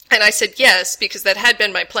 And I said yes, because that had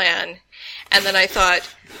been my plan. And then I thought,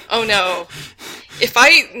 oh no, if I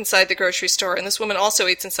eat inside the grocery store, and this woman also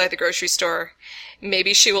eats inside the grocery store,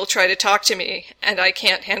 maybe she will try to talk to me, and I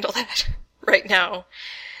can't handle that right now.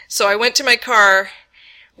 So I went to my car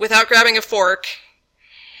without grabbing a fork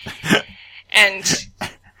and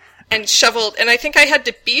shoveled, and I think I had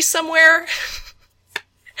to be somewhere,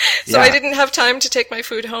 so Yeah. I didn't have time to take my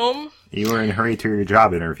food home. You were in a hurry to your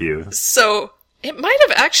job interview. So it might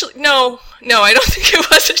have actually, no, I don't think it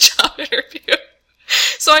was a job interview.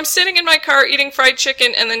 So I'm sitting in my car eating fried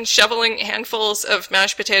chicken and then shoveling handfuls of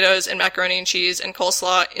mashed potatoes and macaroni and cheese and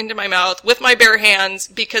coleslaw into my mouth with my bare hands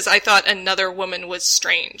because I thought another woman was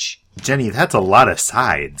strange. Jenny, that's a lot of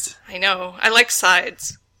sides. I know. I like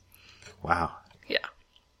sides. Wow. Yeah.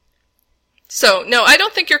 So, no, I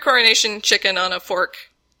don't think your coronation chicken on a fork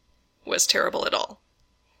was terrible at all.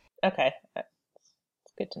 Okay. That's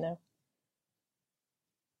good to know.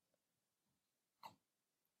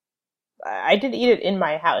 I did eat it in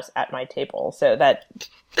my house at my table, so that,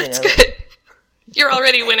 That's good. You're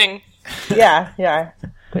already winning. Yeah,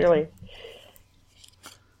 clearly.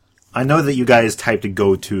 I know that you guys typed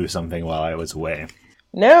go to something while I was away.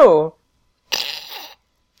 No!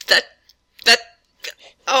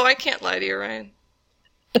 Oh, I can't lie to you, Ryan.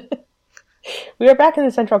 We are back in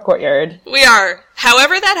the central courtyard. We are.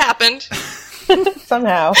 However that happened.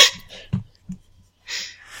 Somehow.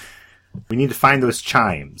 We need to find those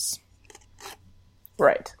chimes.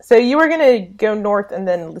 Right. So you were going to go north and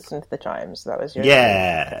then listen to the chimes. That was your...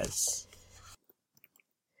 Yes.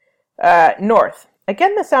 North.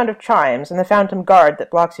 Again the sound of chimes and the phantom guard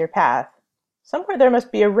that blocks your path. Somewhere there must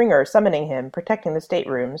be a ringer summoning him, protecting the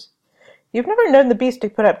staterooms. You've never known the beast to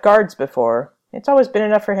put up guards before. It's always been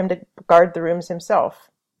enough for him to guard the rooms himself.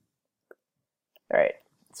 Alright.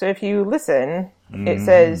 So if you listen, it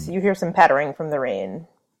says you hear some pattering from the rain.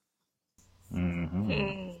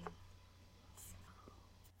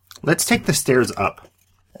 Let's take the stairs up.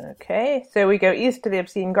 Okay, so we go east to the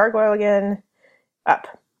obscene gargoyle again.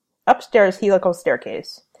 Up. Upstairs helical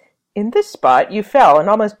staircase. In this spot, you fell and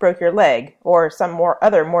almost broke your leg, or some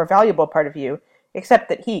other more valuable part of you, except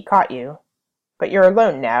that he caught you. But you're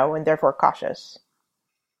alone now, and therefore cautious.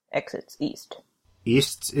 Exits east.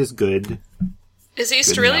 East is good. Is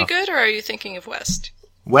east Good really enough. good, or are you thinking of west?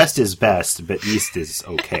 West is best, but east is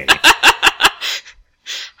okay.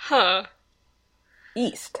 Huh.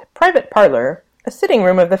 East. Private parlor. A sitting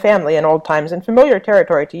room of the family in old times and familiar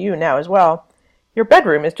territory to you now as well. Your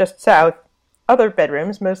bedroom is just south. Other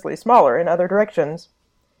bedrooms, mostly smaller, in other directions.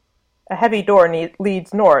 A heavy door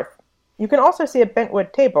leads north. You can also see a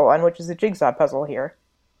bentwood table on which is a jigsaw puzzle here.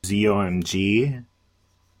 ZOMG,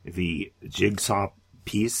 the jigsaw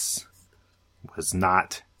piece, was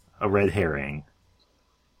not a red herring.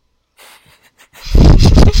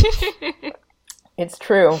 It's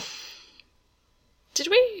true. Did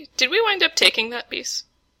we wind up taking that piece?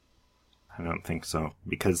 I don't think so,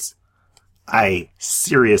 because I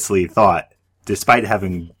seriously thought, despite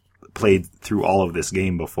having played through all of this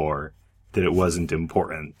game before, that it wasn't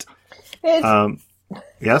important. It's,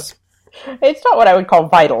 Yes? it's not what I would call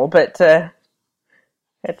vital, but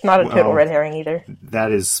it's not a total Well, red herring either.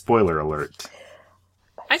 That is spoiler alert.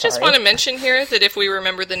 I just Sorry. want to mention here that if we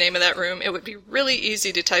remember the name of that room, it would be really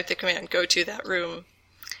easy to type the command go to that room,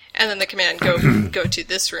 and then the command go to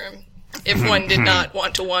this room, if one did not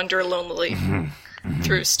want to wander lonely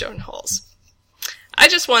through stone halls. I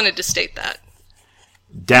just wanted to state that.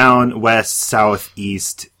 Down, west, south,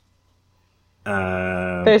 east.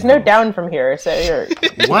 There's no down from here, so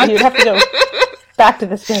What? you'd have to go back to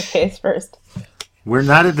the staircase first. We're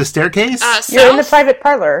not at the staircase? You're in the South, private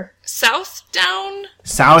parlor. south down.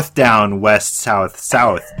 South, down, west, south,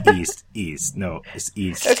 south, east, east. No, it's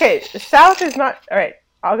east. Okay, south is not... Alright,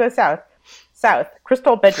 I'll go south. South,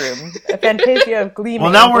 crystal bedroom. A fantasia of gleaming...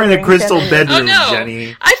 Well, now we're in a glittering crystal chandeliers. bedroom, Oh no!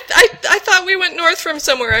 Jenny. I thought we went north from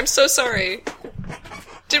somewhere. I'm so sorry.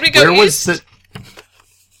 Did we go Where east? was the... I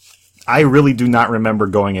really do not... I really do not remember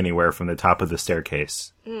going anywhere from the top of the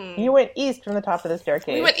staircase. You went east from the top of the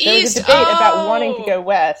staircase. We went There was east? a debate about Oh. wanting to go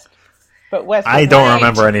west, but west was I don't right.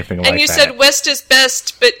 remember anything like that. And you said west is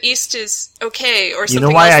best, but east is okay, or something You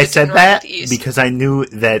know why else I that said didn't rhyme that? with east. Because I knew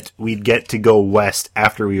that we'd get to go west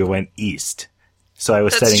after we went east. So I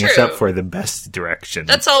was That's setting us true. up for the best direction.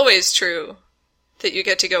 That's always true, that you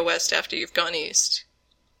get to go west after you've gone east.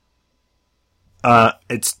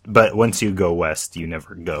 But once you go west, you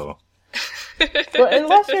never go. Well,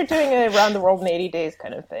 unless you're doing a around the world in 80 days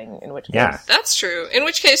kind of thing, in which case. Yeah. That's true. In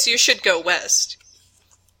which case, you should go west.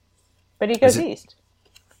 But he goes Is it- east.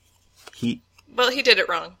 Well, he did it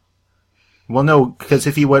wrong. Well, no, because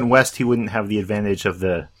if he went west, he wouldn't have the advantage of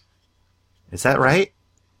the... Is that right?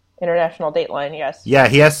 International Dateline, yes. Yeah,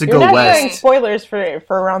 he has to You're go not west. doing spoilers for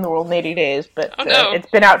around the world in 80 days, but Oh, no. it's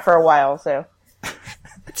been out for a while, so.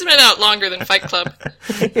 It's been out longer than Fight Club.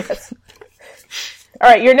 Yes.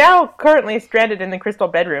 Alright, you're now currently stranded in the crystal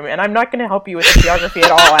bedroom, and I'm not going to help you with the geography at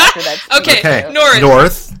all after that. Okay, Okay.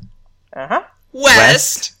 north, Uh-huh.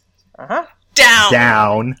 west, Uh-huh. down,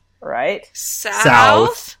 Down. Right.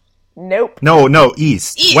 south, Nope. No,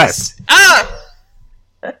 east. east. West. Ah!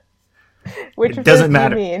 Which It of doesn't those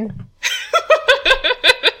matter. do you mean?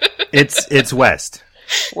 It's west.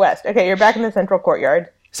 West. Okay, you're back in the central courtyard.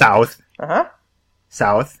 South. Uh-huh.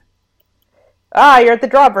 South. Ah, you're at the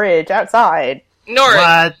drawbridge, outside. North,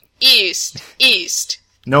 What? east, east.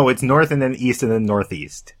 No, it's north and then east and then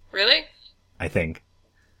northeast, Really? I think.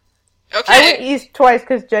 Okay. I went east twice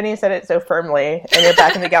because Jenny said it so firmly, and you're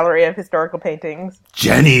back in the gallery of historical paintings.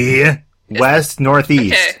 Jenny! West,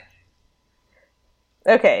 northeast.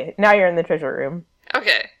 Okay. Okay, now you're in the treasure room.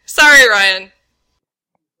 Okay. Sorry, Ryan.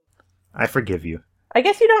 I forgive you. I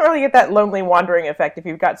guess you don't really get that lonely wandering effect if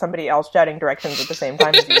you've got somebody else shouting directions at the same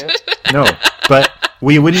time as you. No, but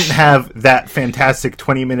we wouldn't have that fantastic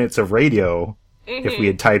 20 minutes of radio if we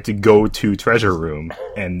had typed to go to treasure room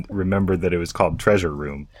and remembered that it was called treasure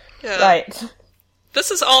room. Yeah. Right. This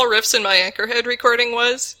is all riffs in my Anchorhead recording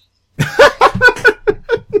was.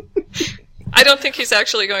 I don't think he's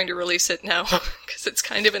actually going to release it now, because it's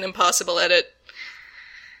kind of an impossible edit.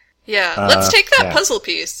 Yeah, let's take that yeah. puzzle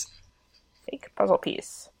piece. Fake puzzle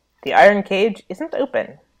piece. The iron cage isn't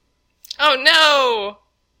open. Oh no!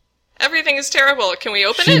 Everything is terrible. Can we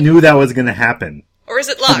open She it? knew that was going to happen. Or is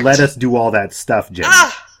it She locked? let us do all that stuff, Jenny.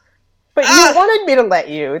 Ah! But you wanted me to let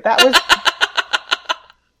you. That was...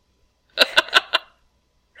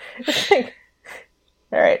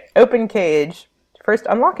 Alright, open cage. First,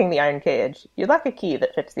 unlocking the iron cage. You'd like a key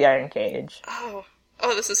that fits the iron cage. Oh,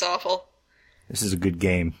 this is awful. This is a good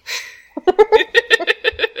game.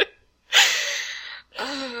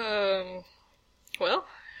 Well,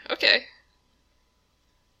 okay.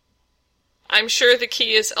 I'm sure the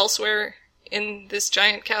key is elsewhere in this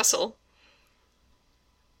giant castle.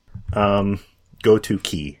 Go to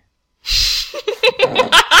key.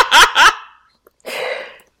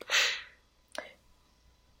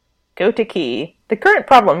 Go to key. The current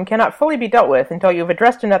problem cannot fully be dealt with until you've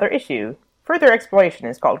addressed another issue. Further exploration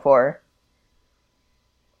is called for.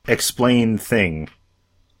 Explain thing.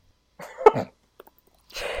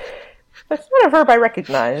 That's not a verb I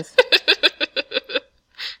recognize.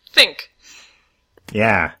 Think.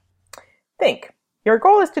 Yeah. Think. Your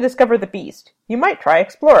goal is to discover the beast. You might try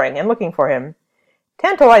exploring and looking for him.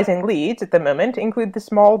 Tantalizing leads at the moment include the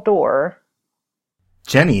small door.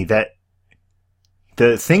 Jenny, the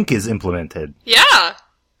think is implemented. Yeah!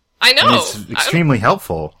 I know! And it's extremely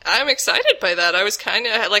helpful. I'm excited by that. I was kind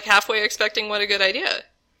of like halfway expecting what a good idea.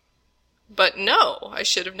 But no, I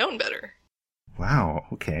should have known better. Wow,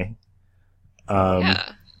 okay.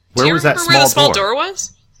 Yeah. Where Do you was that remember where the small door? door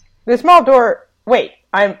was? The small door... Wait,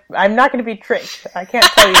 I'm not going to be tricked. I can't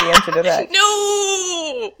tell you the answer to that.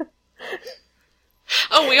 No!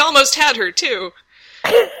 Oh, we almost had her, too.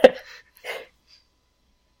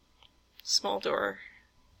 Small door.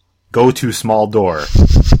 Go to small door.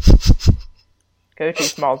 Go to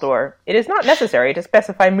small door. It is not necessary to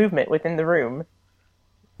specify movement within the room.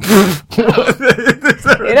 In other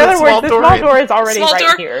words, the small door is already Small right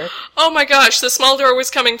door? here. Oh my gosh, the small door was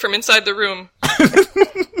coming from inside the room.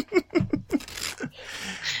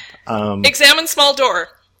 Examine small door.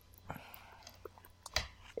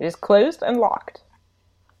 It is closed and locked.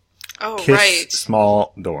 Oh, Kiss right.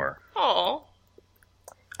 small door. Oh.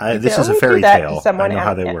 This is a Only fairy do that to tale. I someone know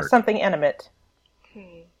how they work. Something animate.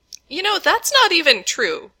 You know, that's not even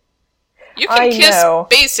true. You I can kiss know.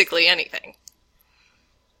 basically anything.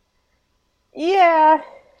 Yeah.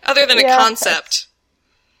 Other than Yeah, a concept.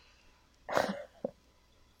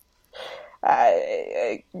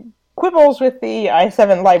 quibbles with the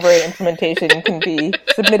i7 library implementation can be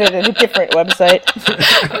submitted at a different website.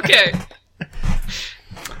 Okay.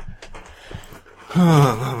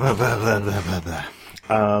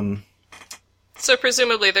 So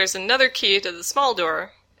presumably there's another key to the small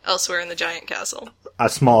door elsewhere in the giant castle. A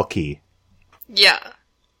small key. Yeah.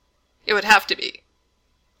 It would have to be.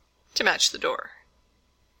 To match the door.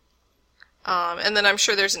 And then I'm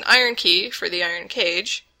sure there's an iron key for the iron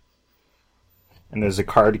cage. And there's a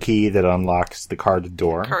card key that unlocks the card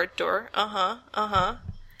door. Card door.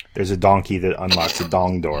 There's a donkey that unlocks a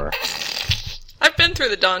dong door. I've been through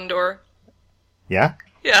the Dawn door. Yeah?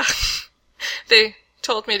 Yeah. They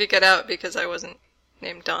told me to get out because I wasn't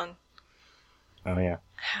named Dawn. Oh, yeah.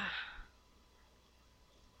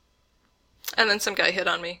 And then some guy hit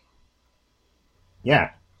on me. Yeah.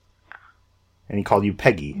 And he called you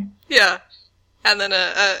Peggy. Yeah. And then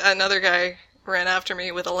another guy ran after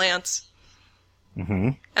me with a lance. Mm-hmm.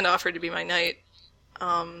 And offered to be my knight.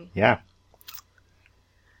 Yeah.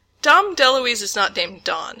 Dom DeLuise is not named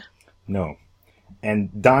Don. No.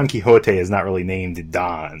 And Don Quixote is not really named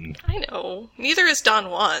Don. I know. Neither is Don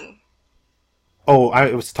Juan. Oh,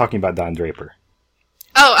 I was talking about Don Draper.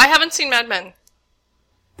 Oh, I haven't seen Mad Men.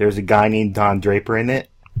 There's a guy named Don Draper in it.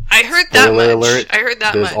 I heard that Spoiler much. alert. I heard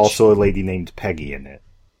that There's much. also a lady named Peggy in it.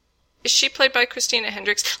 Is she played by Christina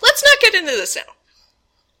Hendricks? Let's not get into this now.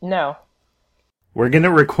 No. We're going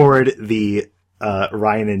to record the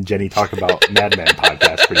Ryan and Jenny Talk About Mad Men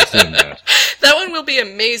podcast pretty soon, though. That one will be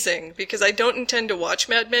amazing, because I don't intend to watch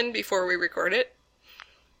Mad Men before we record it.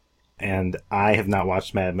 And I have not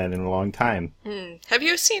watched Mad Men in a long time. Have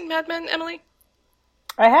you seen Mad Men, Emily?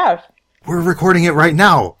 I have. We're recording it right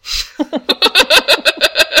now!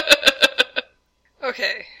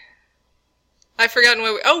 Okay. I've forgotten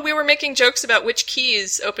what we were making jokes about which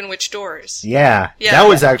keys open which doors. Yeah. Yeah. That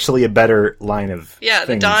was actually a better line of Yeah, the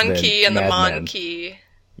things Don than key and the Mad Mon Men. key.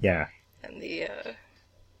 Yeah. And the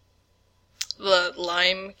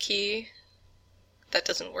lime key. That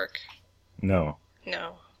doesn't work. No.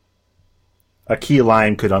 No. A key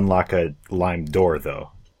lime could unlock a lime door,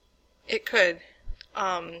 though. It could.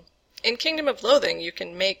 In Kingdom of Loathing, you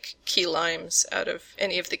can make key limes out of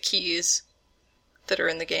any of the keys that are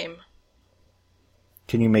in the game.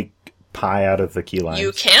 Can you make pie out of the key limes?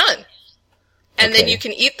 You can! And then Okay. you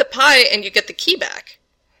can eat the pie and you get the key back.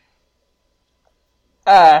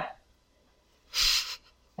 Hi,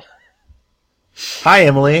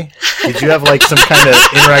 Emily. Did you have, like, some kind of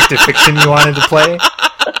interactive fiction you wanted to play?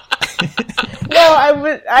 No,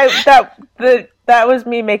 that was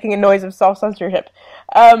me making a noise of self-censorship.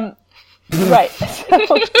 Right.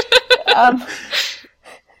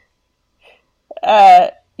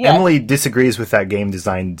 Yeah. Emily disagrees with that game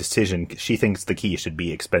design decision. She thinks the key should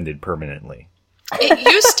be expended permanently. It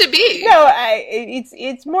used to be. No,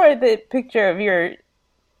 it's more the picture of your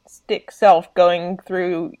stick self going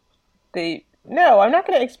through the... No, I'm not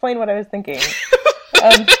going to explain what I was thinking.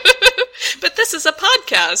 But this is a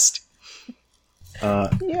podcast.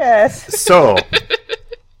 Yes. So,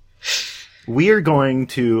 we are going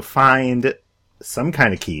to find some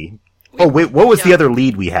kind of key. Oh, wait, what was the other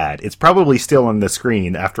lead we had? It's probably still on the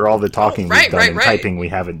screen after all the talking we've done and typing we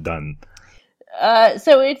haven't done.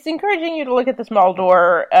 So it's encouraging you to look at the small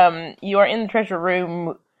door. You are in the treasure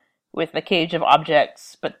room with the cage of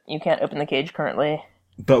objects, but you can't open the cage currently.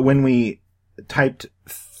 But when we typed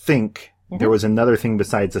think, there was another thing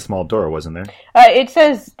besides the small door, wasn't there? It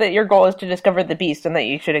says that your goal is to discover the beast and that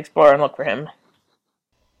you should explore and look for him.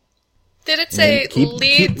 Did it say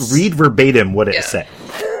leads? Read verbatim what it said.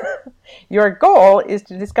 Your goal is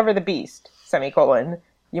to discover the beast, semicolon.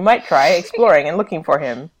 You might try exploring and looking for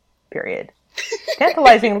him, period.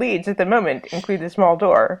 Tantalizing leads at the moment include the small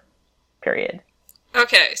door, period.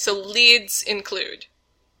 Okay, so leads include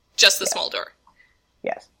just the small door.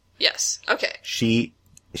 Yes. Yes, okay. She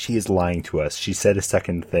is lying to us. She said a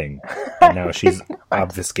second thing, and now she's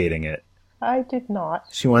obfuscating it. I did not.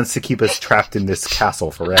 She wants to keep us trapped in this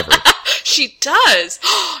castle forever. She does!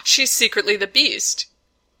 She's secretly the beast.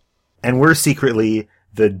 And we're secretly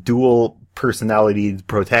the dual personality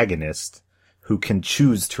protagonist who can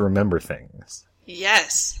choose to remember things.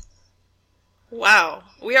 Yes. Wow.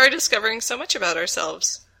 We are discovering so much about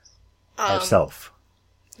ourselves. Ourself.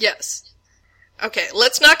 Yes. Okay,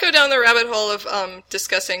 let's not go down the rabbit hole of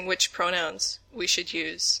discussing which pronouns we should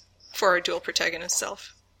use for our dual protagonist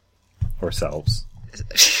self. Ourselves.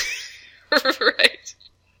 Right.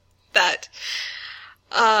 That.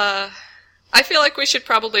 I feel like we should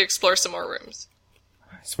probably explore some more rooms.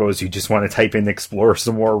 I suppose you just want to type in explore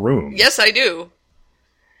some more rooms. Yes, I do.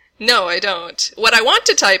 No, I don't. What I want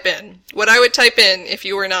to type in, what I would type in if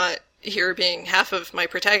you were not here being half of my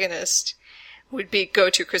protagonist, would be go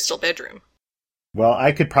to Crystal Bedroom. Well,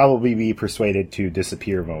 I could probably be persuaded to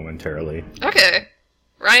disappear momentarily. Okay.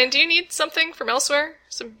 Ryan, do you need something from elsewhere?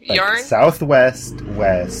 Some yarn? Southwest,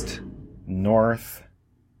 west, north,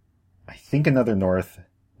 I think another north,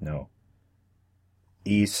 no.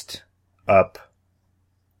 East, up,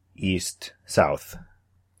 east, south.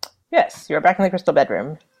 Yes, you're back in the Crystal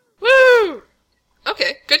Bedroom. Woo!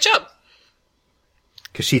 Okay, good job.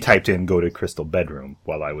 Because she typed in go to Crystal Bedroom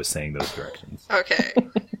while I was saying those directions. Okay.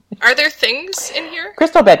 Are there things in here?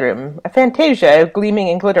 Crystal Bedroom, a fantasia of gleaming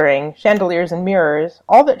and glittering, chandeliers and mirrors.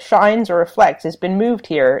 All that shines or reflects has been moved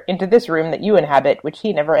here into this room that you inhabit, which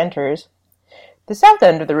he never enters. The south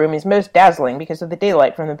end of the room is most dazzling because of the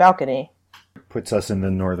daylight from the balcony. Puts us in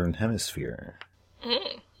the northern hemisphere.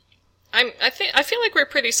 I feel like we're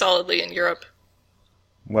pretty solidly in Europe.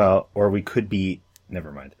 Well, or we could be...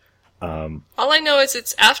 Never mind. All I know is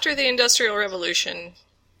it's after the Industrial Revolution,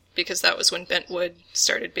 because that was when Bentwood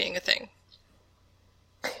started being a thing.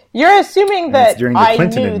 You're assuming that during the I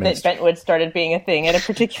Clinton knew that Bentwood started being a thing at a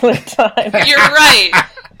particular time. You're right.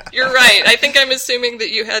 You're right. I think I'm assuming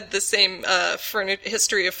that you had the same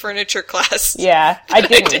history of furniture class. Yeah, I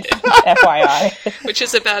didn't, FYI. Which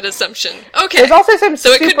is a bad assumption. Okay. There's also some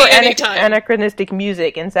so super it could be any time. anachronistic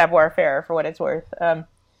music in Savoir-Faire, for what it's worth.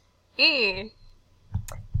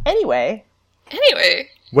 Anyway.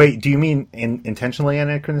 Wait, do you mean intentionally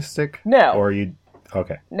anachronistic? No. Or you...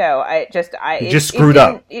 Okay. No, You just screwed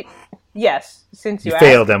up. Yes, since you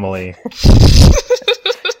failed, Emily.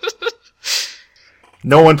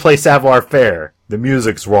 No one plays Savoir-Faire. The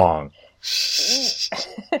music's wrong.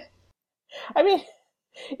 I mean,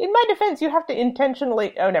 in my defense, you have to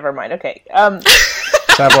intentionally... Oh, never mind. Okay.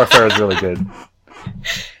 Savoir-Faire is really good.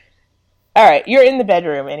 All right, you're in the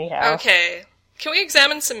bedroom anyhow. Okay. Can we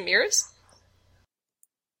examine some mirrors?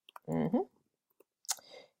 Mm-hmm.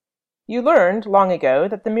 You learned, long ago,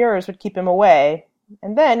 that the mirrors would keep him away,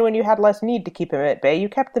 and then, when you had less need to keep him at bay, you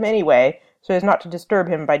kept them anyway, so as not to disturb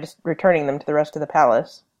him by just returning them to the rest of the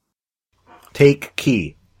palace. Take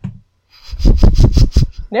key.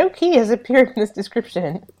 No key has appeared in this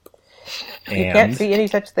description. And... You can't see any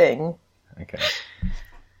such thing. Okay.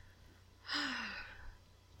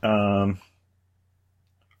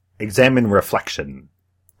 Examine reflection.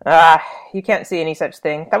 You can't see any such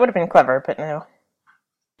thing. That would have been clever, but no.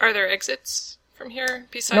 Are there exits from here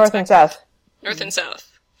besides North and south. North and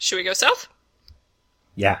south. Should we go south?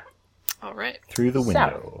 Yeah. All right. Through the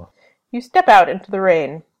window. South. You step out into the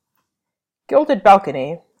rain. Gilded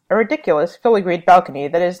balcony. A ridiculous filigreed balcony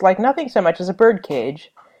that is like nothing so much as a bird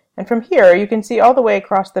cage. And from here you can see all the way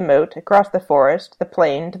across the moat, across the forest, the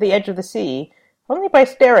plain, to the edge of the sea, only by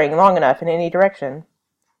staring long enough in any direction.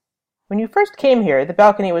 When you first came here, the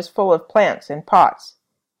balcony was full of plants in pots.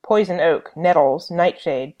 Poison oak, nettles,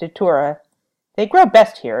 nightshade, datura. They grow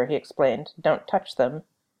best here, he explained. Don't touch them.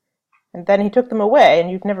 And then he took them away,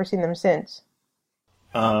 and you've never seen them since.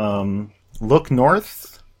 Look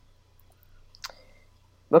north?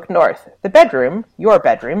 Look north. The bedroom, your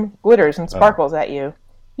bedroom, glitters and sparkles at you.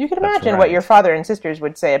 You can imagine what your father and sisters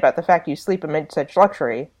would say about the fact you sleep amid such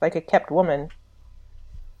luxury, like a kept woman.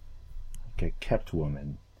 Like a kept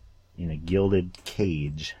woman. In a gilded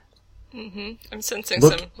cage. Mm-hmm. I'm sensing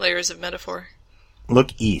some layers of metaphor. Look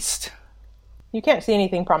east. You can't see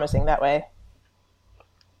anything promising that way.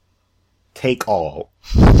 Take all.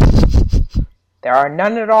 There are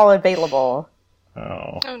none at all available.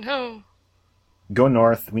 Oh. Oh no. Go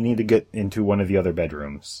north. We need to get into one of the other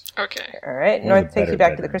bedrooms. Okay. Alright, north takes you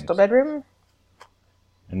back to the crystal bedroom.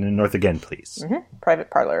 And then north again, please. Mm-hmm. Private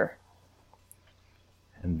parlor.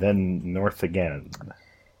 And then north again.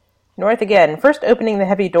 North again, first opening the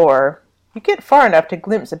heavy door. You get far enough to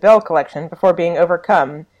glimpse a bell collection before being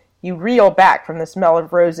overcome. You reel back from the smell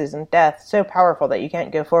of roses and death, so powerful that you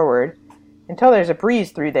can't go forward. Until there's a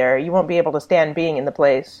breeze through there, you won't be able to stand being in the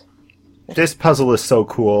place. This puzzle is so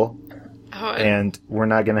cool, and we're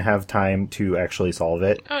not going to have time to actually solve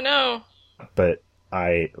it. Oh no. But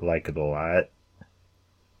I like it a lot.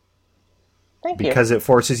 Thank you. Because it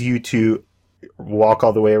forces you to walk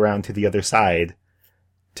all the way around to the other side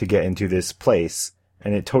to get into this place,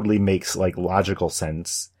 and it totally makes like logical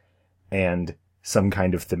sense and some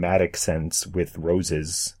kind of thematic sense with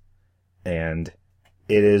roses, and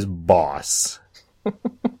it is boss.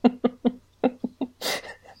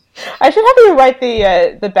 I should have you write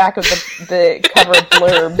the back of the cover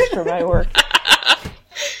blurbs for my work.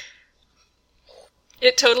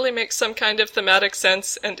 It totally makes some kind of thematic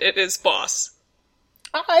sense, and it is boss.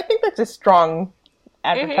 I think that's a strong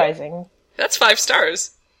advertising. Mm-hmm. That's 5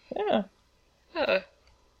 stars. Yeah.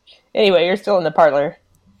 Anyway, you're still in the parlor.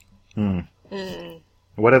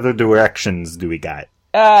 What other directions do we got?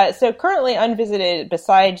 So currently unvisited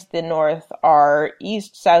besides the north are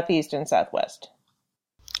east, southeast, and southwest.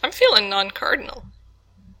 I'm feeling non-cardinal.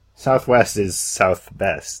 Southwest is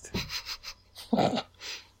south-best.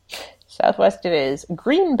 Southwest it is.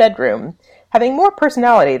 Green bedroom. Having more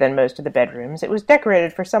personality than most of the bedrooms, it was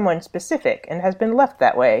decorated for someone specific and has been left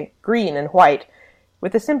that way, green and white,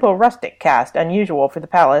 with a simple rustic cast unusual for the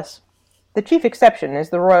palace. The chief exception is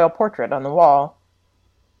the royal portrait on the wall.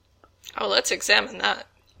 Oh, let's examine that.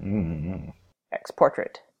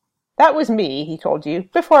 Ex-portrait. That was me, he told you,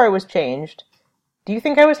 before I was changed. Do you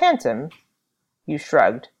think I was handsome? You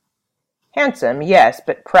shrugged. Handsome, yes,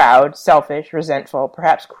 but proud, selfish, resentful,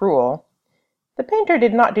 perhaps cruel. The painter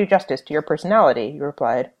did not do justice to your personality, you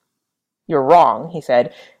replied. You're wrong, he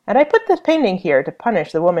said, and I put this painting here to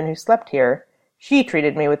punish the woman who slept here. She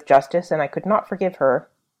treated me with justice, and I could not forgive her.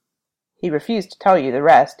 He refused to tell you the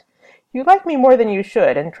rest. You like me more than you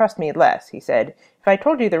should, and trust me less, he said. If I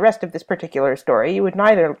told you the rest of this particular story, you would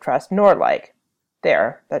neither trust nor like.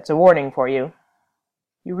 There, that's a warning for you.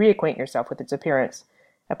 You reacquaint yourself with its appearance.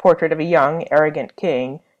 A portrait of a young, arrogant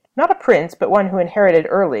king, not a prince, but one who inherited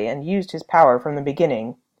early and used his power from the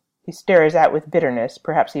beginning. He stares out with bitterness,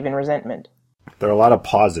 perhaps even resentment. There are a lot of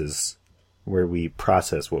pauses where we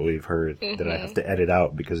process what we've heard that I have to edit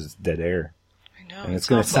out because it's dead air. I know. And it's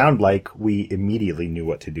going to sound like we immediately knew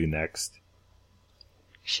what to do next.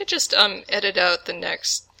 We should just edit out the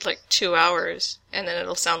next, 2 hours, and then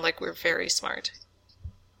it'll sound like we're very smart.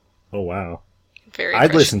 Oh, wow. Very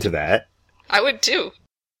I'd listen to that. I would too.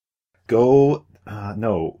 Go...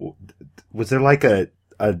 no. Was there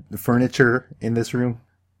a furniture in this room?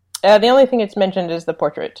 The only thing it's mentioned is the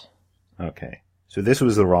portrait. Okay. So this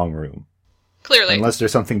was the wrong room. Clearly. Unless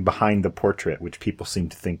there's something behind the portrait, which people seem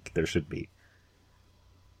to think there should be.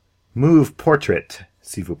 Move portrait,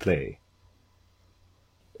 s'il vous plaît.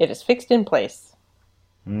 It is fixed in place.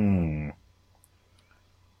 Maybe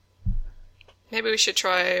we should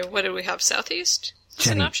try, what did we have, southeast? Is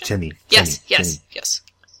an option? Jenny. Yes.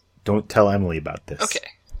 Don't tell Emily about this. Okay.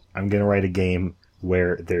 I'm going to write a game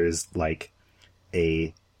where there's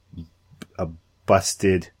a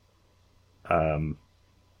busted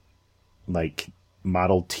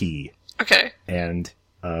Model T. Okay. And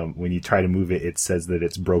when you try to move it, it says that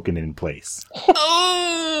it's broken in place.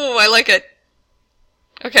 Oh, I like it.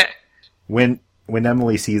 Okay. When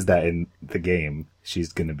Emily sees that in the game,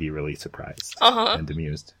 she's going to be really surprised and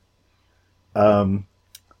amused.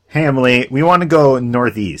 Hey, Emily, we want to go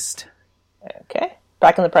northeast. Okay.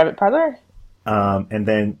 Back in the private parlor? And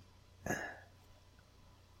then...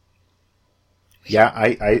 Yeah,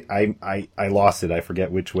 I lost it. I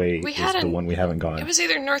forget which way is the one we haven't gone. It was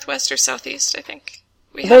either northwest or southeast, I think.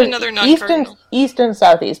 We had another non-cardinal. East and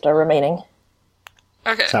southeast are remaining.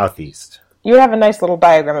 Okay. Southeast. You would have a nice little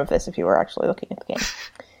diagram of this if you were actually looking at the game.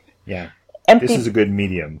 Yeah. Empty... This is a good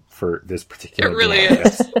medium for this particular It really game,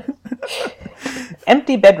 is.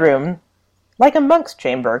 Empty bedroom. Like a monk's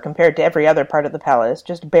chamber compared to every other part of the palace,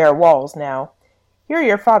 just bare walls now. Here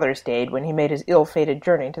your father stayed when he made his ill-fated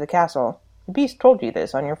journey to the castle. The beast told you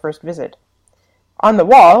this on your first visit. On the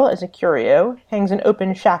wall, as a curio, hangs an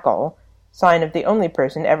open shackle, sign of the only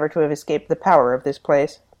person ever to have escaped the power of this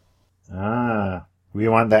place. Ah, we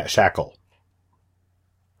want that shackle.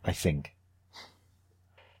 I think.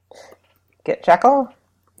 Get shackle?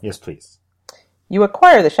 Yes, please. You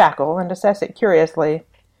acquire the shackle and assess it curiously.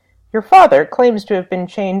 Your father claims to have been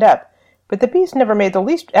chained up, but the beast never made the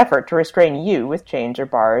least effort to restrain you with chains or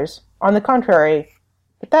bars. On the contrary,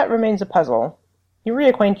 but that remains a puzzle. You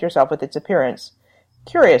reacquaint yourself with its appearance.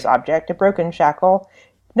 Curious object, a broken shackle.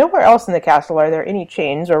 Nowhere else in the castle are there any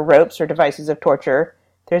chains or ropes or devices of torture.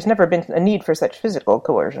 There's never been a need for such physical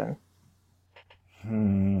coercion.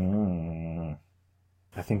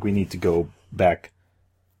 I think we need to go back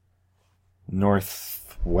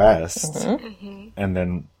northwest and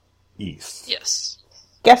then east. Yes.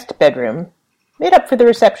 Guest bedroom. Made up for the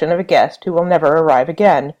reception of a guest who will never arrive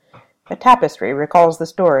again. A tapestry recalls the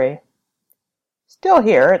story. Still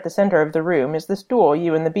here, at the center of the room, is the stool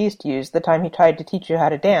you and the beast used the time he tried to teach you how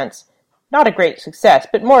to dance. Not a great success,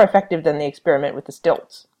 but more effective than the experiment with the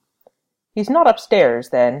stilts. He's not upstairs,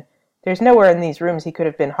 then. There's nowhere in these rooms he could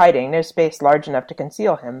have been hiding, no space large enough to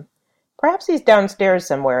conceal him. Perhaps he's downstairs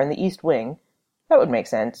somewhere in the east wing. That would make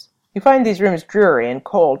sense. You find these rooms dreary and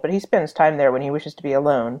cold, but he spends time there when he wishes to be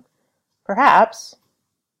alone. Perhaps...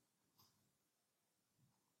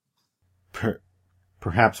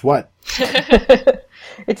 Perhaps what?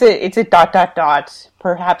 It's a ...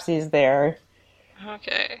 Perhaps he's there.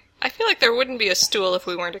 Okay. I feel like there wouldn't be a stool if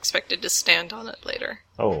we weren't expected to stand on it later.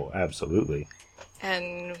 Oh, absolutely.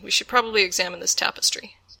 And we should probably examine this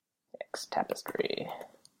tapestry. Tapestry.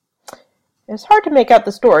 It's hard to make out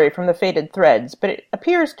the story from the faded threads, but it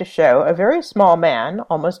appears to show a very small man,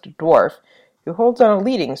 almost a dwarf, who holds on a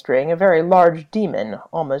leading string a very large demon,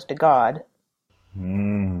 almost a god.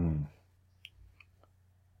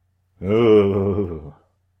 Ooh.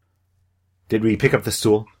 Did we pick up the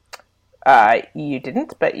stool? You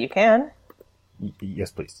didn't, but you can.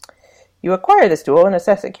 Yes, please. You acquire the stool and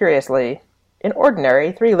assess it curiously. An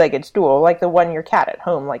ordinary, three-legged stool, like the one your cat at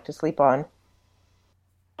home liked to sleep on.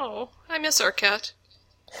 Oh, I miss our cat.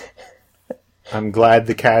 I'm glad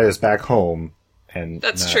the cat is back home. And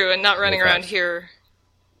that's true, and not running around here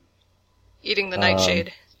eating the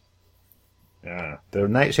nightshade. Yeah, the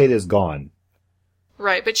nightshade is gone.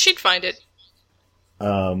 Right, but she'd find it.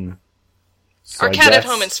 So our cat at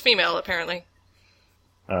home is female, apparently.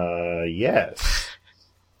 Yes.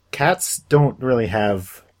 Cats don't really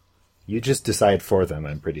have... You just decide for them,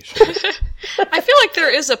 I'm pretty sure. I feel like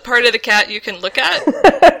there is a part of the cat you can look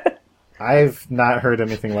at. I've not heard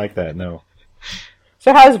anything like that, no.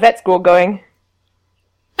 So how's vet school going?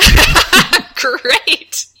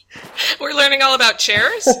 Great! We're learning all about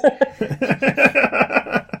chairs?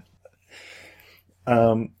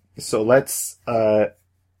 So let's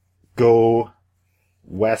go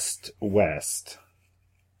west-west.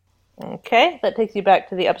 Okay, that takes you back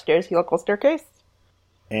to the upstairs helical staircase.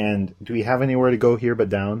 And do we have anywhere to go here but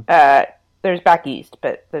down? There's back east,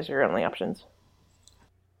 but those are your only options.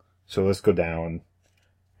 So let's go down,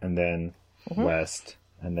 and then west,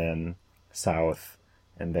 and then south,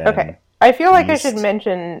 and then okay. I feel like east. I should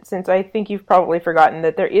mention, since I think you've probably forgotten,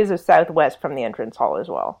 that there is a southwest from the entrance hall as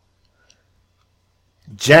well.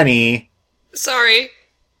 Jenny! Sorry.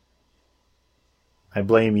 I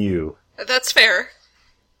blame you. That's fair.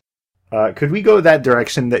 Could we go that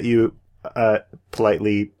direction that you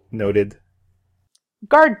politely noted?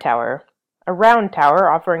 Guard tower. A round tower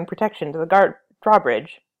offering protection to the guard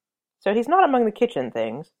drawbridge. So he's not among the kitchen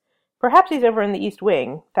things. Perhaps he's over in the east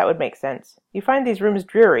wing. That would make sense. You find these rooms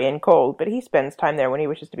dreary and cold, but he spends time there when he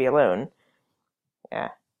wishes to be alone. Yeah.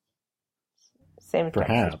 Same text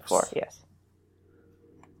as before, yes.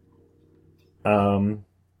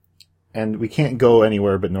 And we can't go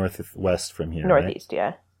anywhere but northwest from here, Northeast, right?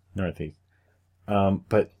 yeah. Northeast.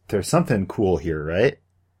 But there's something cool here, right?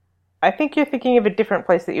 I think you're thinking of a different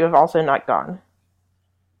place that you have also not gone.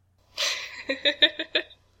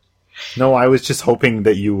 No, I was just hoping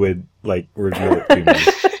that you would, reveal it to me.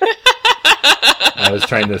 I was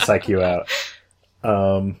trying to psych you out.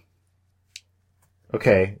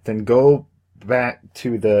 Okay, then go back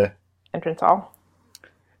to the... entrance hall.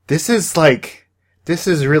 This is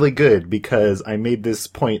really good, because I made this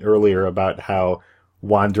point earlier about how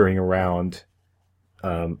wandering around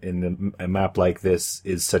in a map like this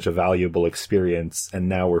is such a valuable experience, and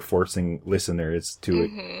now we're forcing listeners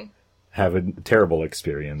to have a terrible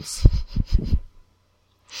experience.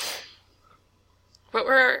 What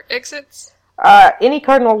were our exits? Any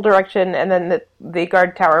cardinal direction, and then the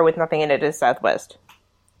guard tower with nothing in it is southwest.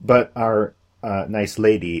 But our nice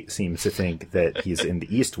lady seems to think that he's in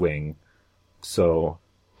the east wing, so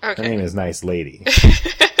her name is Nice Lady.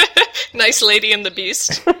 Nice Lady and the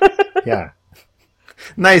Beast. Yeah.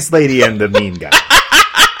 Nice Lady and the mean guy.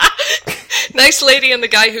 Nice Lady and the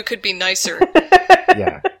guy who could be nicer.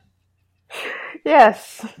 Yeah.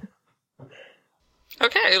 Yes.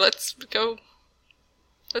 Okay, let's go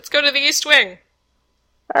to the East Wing.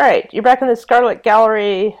 Alright, you're back in the Scarlet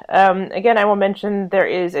Gallery. Again, I will mention there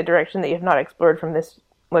is a direction that you have not explored from this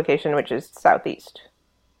location, which is southeast.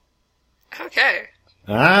 Okay.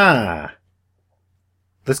 Ah.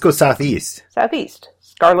 Let's go southeast. Southeast.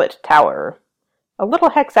 Scarlet Tower. A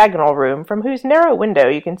little hexagonal room from whose narrow window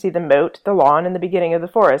you can see the moat, the lawn, and the beginning of the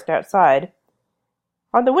forest outside.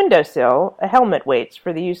 On the windowsill, a helmet waits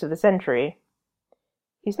for the use of the sentry.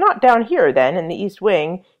 He's not down here, then, in the east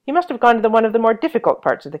wing. He must have gone to one of the more difficult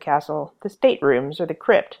parts of the castle, the staterooms or the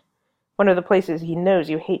crypt, one of the places he knows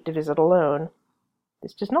you hate to visit alone.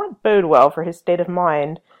 This does not bode well for his state of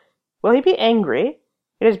mind. Will he be angry?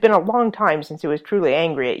 It has been a long time since he was truly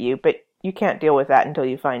angry at you, but you can't deal with that until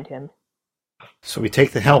you find him. So we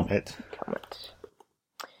take the helmet.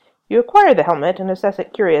 You acquire the helmet and assess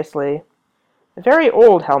it curiously. A very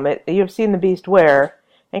old helmet that you have seen the beast wear,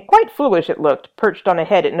 and quite foolish it looked, perched on a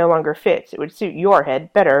head it no longer fits. It would suit your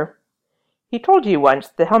head better. He told you once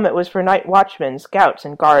the helmet was for night watchmen, scouts,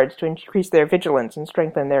 and guards to increase their vigilance and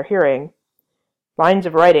strengthen their hearing. Lines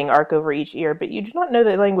of writing arc over each ear, but you do not know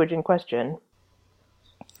the language in question.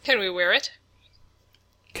 Can we wear it?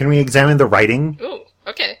 Can we examine the writing? Ooh,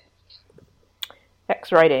 okay.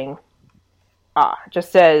 Hex writing.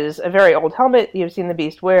 Just says, a very old helmet you've seen the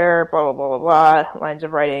beast wear, blah, blah, blah, blah, blah. Lines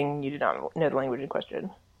of writing, you do not know the language in question.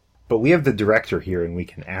 But we have the director here, and we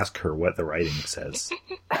can ask her what the writing says.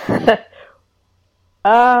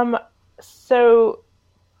 So,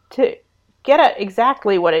 to get at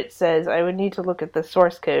exactly what it says, I would need to look at the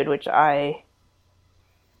source code, which I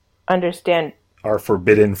understand Are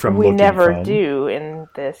forbidden from we looking never from. do in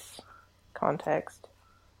this context.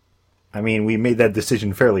 I mean, we made that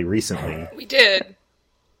decision fairly recently. We did.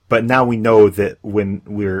 But now we know that when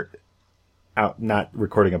we're out not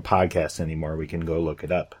recording a podcast anymore, we can go look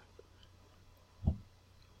it up.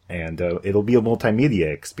 And it'll be a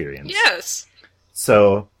multimedia experience. Yes.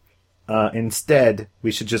 So, instead,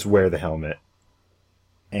 we should just wear the helmet.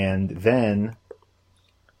 And then,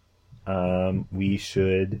 we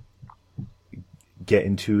should get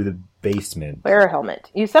into the basement. Wear a helmet.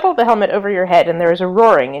 You settle the helmet over your head, and there is a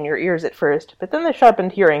roaring in your ears at first, but then the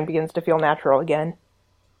sharpened hearing begins to feel natural again.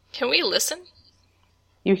 Can we listen?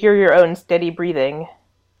 You hear your own steady breathing.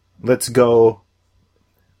 Let's go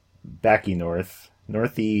backy north,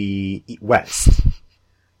 northwest.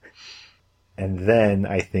 And then,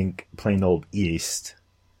 I think, plain old east.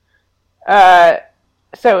 So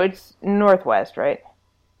it's northwest, right?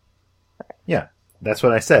 Yeah, that's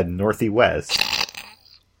what I said, northwest.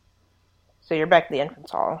 So you're back at the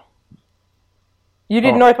entrance hall. You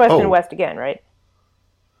did northwest and west again, right?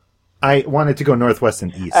 I wanted to go northwest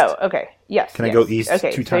and east. Oh, okay. Yes. Can I go east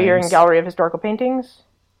okay, 2 times? so you're in Gallery of Historical Paintings?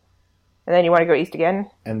 And then you want to go east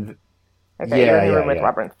again? And Okay, you're in the room with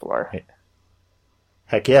Labyrinth Floor.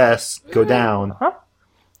 Heck yes, go down. Huh?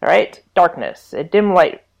 Alright, darkness. A dim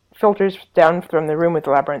light filters down from the room with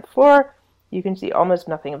the Labyrinth Floor. You can see almost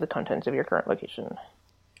nothing of the contents of your current location.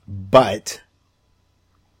 But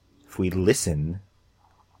if we listen...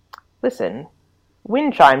 Listen.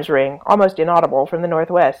 Wind chimes ring, almost inaudible, from the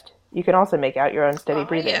northwest. You can also make out your own steady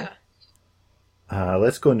breathing. Yeah.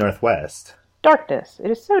 let's go northwest. Darkness.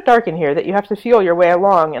 It is so dark in here that you have to feel your way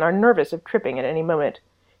along and are nervous of tripping at any moment.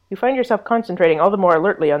 You find yourself concentrating all the more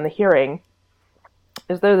alertly on the hearing,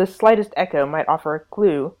 as though the slightest echo might offer a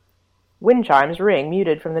clue. Wind chimes ring,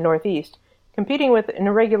 muted from the northeast, competing with an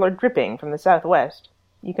irregular dripping from the southwest.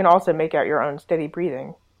 You can also make out your own steady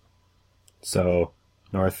breathing. So,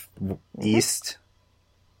 northeast?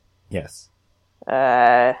 Yes.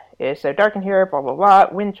 It is so dark in here, blah, blah, blah.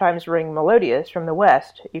 Wind chimes ring melodious from the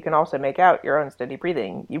west. You can also make out your own steady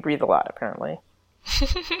breathing. You breathe a lot, apparently.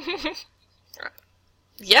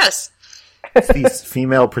 Yes. It's these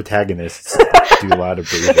female protagonists do a lot of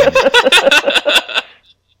breathing.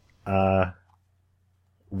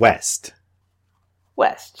 West.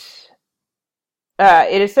 West.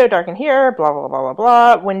 It is so dark in here, blah, blah, blah, blah,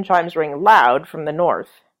 blah. Wind chimes ring loud from the north.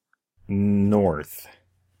 North.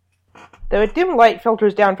 Though a dim light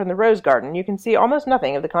filters down from the rose garden, you can see almost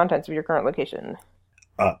nothing of the contents of your current location.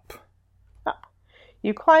 Up. Up.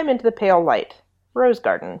 You climb into the pale light. Rose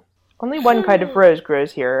garden. Only one kind of rose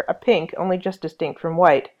grows here, a pink, only just distinct from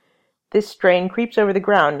white. This strain creeps over the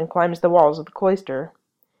ground and climbs the walls of the cloister.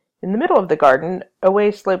 In the middle of the garden, a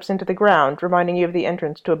way slopes into the ground, reminding you of the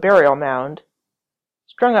entrance to a burial mound.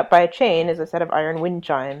 Strung up by a chain is a set of iron wind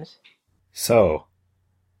chimes. So,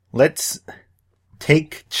 let's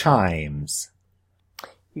take chimes.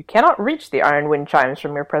 You cannot reach the iron wind chimes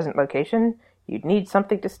from your present location. You'd need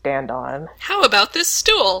something to stand on. How about this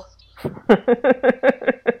stool?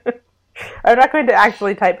 I'm not going to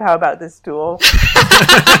actually type how about this stool.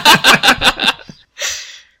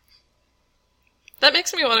 That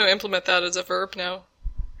makes me want to implement that as a verb now.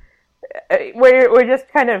 We're just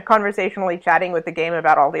kind of conversationally chatting with the game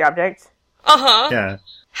about all the objects. Uh-huh. Yeah.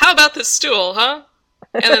 How about this stool, huh?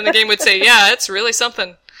 And then the game would say, yeah, it's really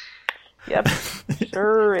something. Yep.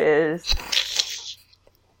 Sure is.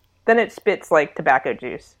 Then it spits like tobacco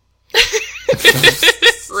juice.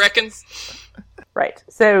 Reckon. Right.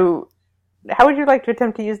 So, how would you like to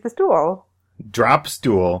attempt to use the stool? Drop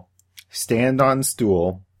stool. Stand on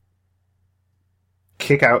stool.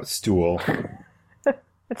 Kick out stool.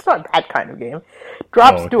 It's not that kind of game.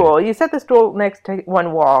 Drop okay. stool. You set the stool next to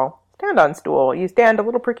one wall. Stand on stool. You stand a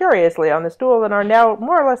little precariously on the stool and are now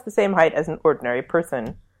more or less the same height as an ordinary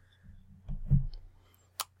person.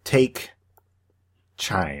 Take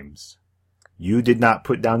chimes. You did not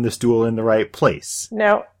put down the stool in the right place.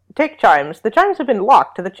 Now, take chimes. The chimes have been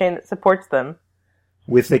locked to the chain that supports them.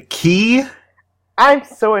 With a key? I'm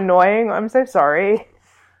so annoying. I'm so sorry.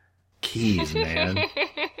 Keys, man.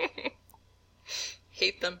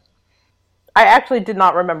 Hate them. I actually did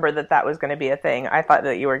not remember that was going to be a thing. I thought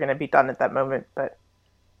that you were going to be done at that moment, but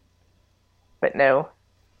no.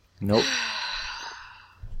 Nope.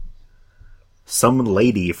 some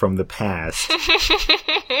lady from the past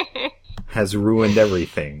has ruined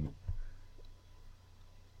everything.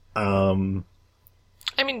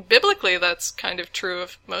 I mean, biblically, that's kind of true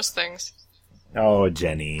of most things. Oh,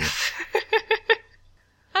 Jenny.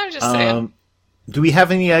 I'm just saying. Do we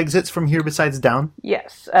have any exits from here besides down?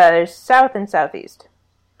 Yes, there's south and southeast.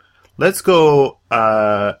 Let's go,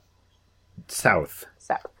 south.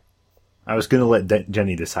 South. I was gonna let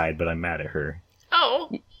Jenny decide, but I'm mad at her. Oh.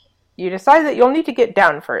 You decide that you'll need to get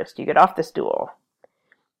down first. You get off the stool.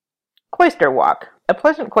 Cloister Walk. A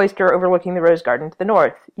pleasant cloister overlooking the rose garden to the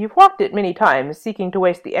north. You've walked it many times, seeking to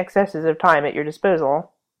waste the excesses of time at your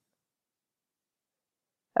disposal.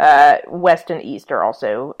 West and east are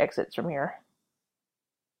also exits from here.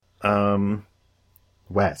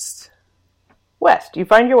 West. West. You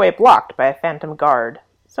find your way blocked by a phantom guard.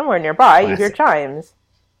 Somewhere nearby, you hear chimes.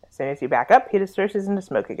 As soon as you back up, he disperses into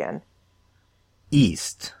smoke again.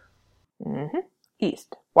 East.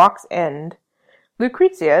 East. Walk's End.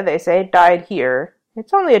 Lucrezia, they say, died here.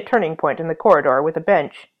 It's only a turning point in the corridor with a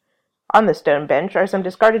bench. On the stone bench are some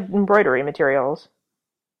discarded embroidery materials.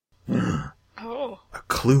 Oh. A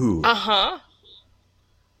clue. Uh-huh.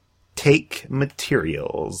 Take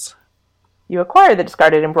materials. You acquire the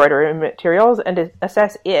discarded embroidery materials and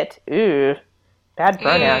assess it. Ooh. Bad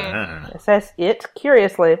pronoun. Assess it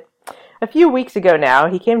curiously. A few weeks ago now,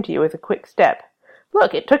 he came to you with a quick step.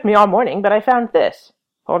 Look, it took me all morning, but I found this.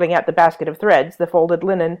 Holding out the basket of threads, the folded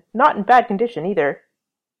linen, not in bad condition either.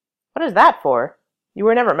 What is that for? You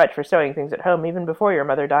were never much for sewing things at home, even before your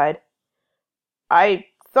mother died. I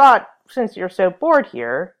thought, since you're so bored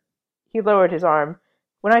here... He lowered his arm.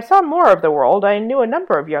 When I saw more of the world, I knew a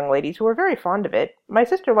number of young ladies who were very fond of it. My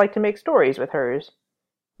sister liked to make stories with hers.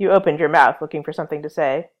 You opened your mouth, looking for something to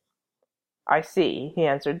say. I see, he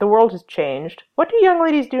answered. The world has changed. What do young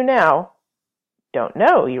ladies do now? Don't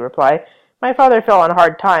know, you reply. My father fell on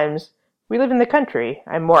hard times. We live in the country.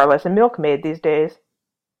 I'm more or less a milkmaid these days.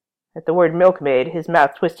 At the word milkmaid, his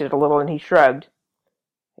mouth twisted a little and he shrugged.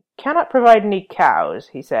 I cannot provide any cows,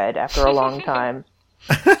 he said, after a long time.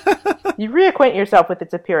 You reacquaint yourself with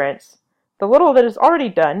its appearance. The little that is already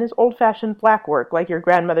done is old-fashioned black work like your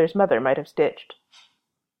grandmother's mother might have stitched.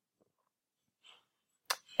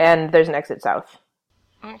 And there's an exit south.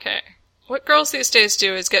 Okay. What girls these days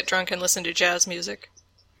do is get drunk and listen to jazz music.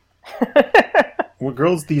 What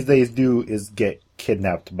girls these days do is get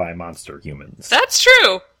kidnapped by monster humans. That's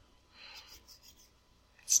true!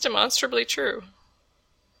 It's demonstrably true.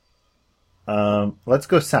 Let's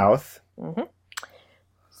go south.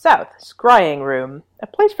 South, scrying room. A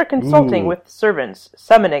place for consulting with servants,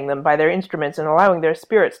 summoning them by their instruments and allowing their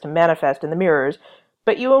spirits to manifest in the mirrors.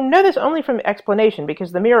 But you know this only from explanation,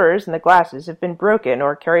 because the mirrors and the glasses have been broken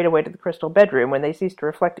or carried away to the crystal bedroom when they ceased to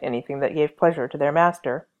reflect anything that gave pleasure to their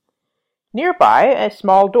master. Nearby, a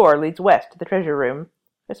small door leads west to the treasure room.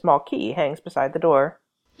 A small key hangs beside the door.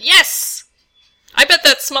 Yes! I bet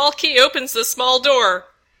that small key opens the small door.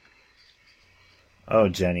 Oh,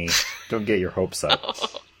 Jenny, don't get your hopes up.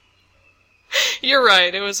 Oh. You're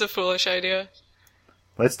right, it was a foolish idea.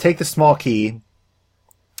 Let's take the small key,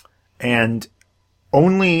 and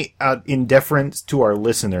only in deference to our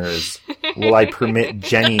listeners will I permit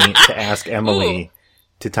Jenny to ask Emily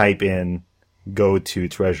to type in go to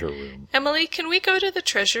treasure room. Emily, can we go to the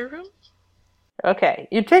treasure room? Okay,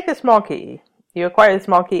 you take the small key. You acquire the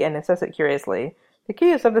small key and assess it curiously. The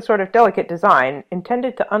key is of the sort of delicate design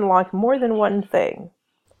intended to unlock more than one thing.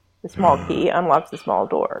 The small key unlocks the small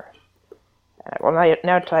door. And I will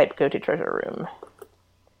now type go to treasure room.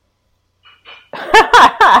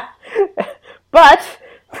 But,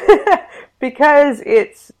 because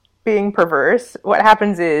it's being perverse, what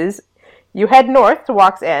happens is you head north to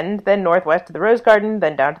Walk's End, then northwest to the Rose Garden,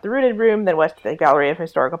 then down to the Rooted Room, then west to the Gallery of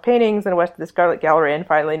Historical Paintings, then west to the Scarlet Gallery, and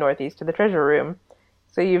finally northeast to the Treasure Room.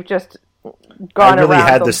 So you've just gone around. I really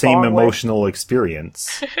had the same emotional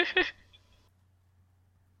experience.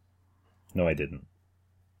 No, I didn't.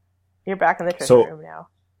 You're back in the treasure room now.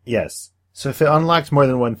 Yes. So if it unlocks more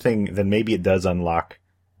than one thing, then maybe it does unlock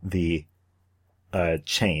the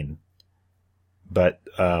chain. But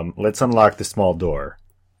let's unlock the small door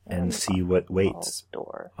and see what waits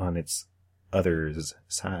on its other's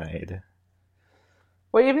side.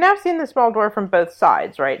 Well, you've now seen the small door from both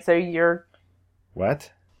sides, right? So you're...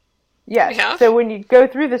 What? Yes. We have? So when you go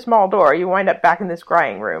through the small door, you wind up back in the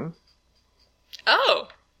scrying room. Oh.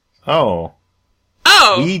 Oh.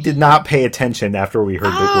 Oh! We did not pay attention after we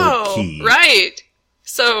heard the word key. Right.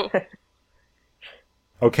 So...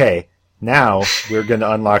 Okay, now we're going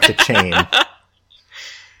to unlock the chain.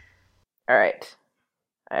 Alright.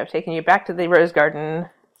 I have taken you back to the Rose Garden.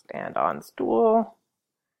 Stand on stool.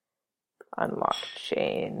 Unlock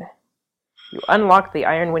chain. You unlock the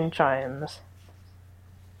Ironwind chimes.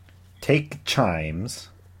 Take chimes.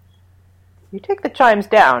 You take the chimes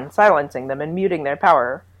down, silencing them and muting their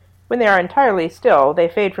power. When they are entirely still, they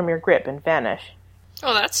fade from your grip and vanish.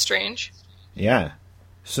 Oh, that's strange. Yeah.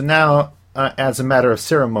 So now, as a matter of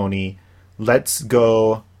ceremony, let's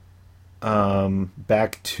go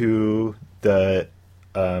back to the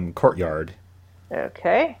courtyard.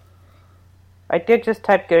 Okay. I did just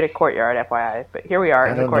type go to courtyard, FYI, but here we are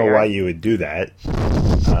in the courtyard. I don't know why you would do that.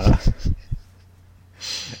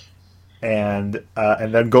 And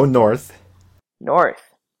then go north.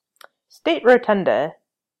 North. State Rotunda.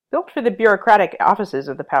 Built for the bureaucratic offices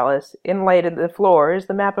of the palace, inlaid in the floor is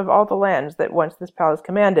the map of all the lands that once this palace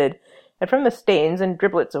commanded, and from the stains and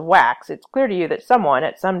driblets of wax, it's clear to you that someone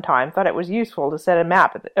at some time thought it was useful to set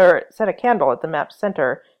a candle at the map's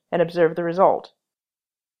center and observe the result.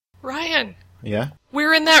 Ryan. Yeah?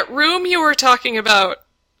 We're in that room you were talking about.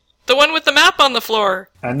 The one with the map on the floor.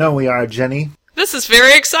 I know we are, Jenny. This is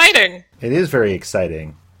very exciting. It is very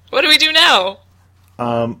exciting. What do we do now?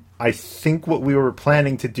 I think what we were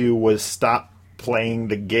planning to do was stop playing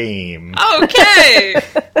the game. Okay!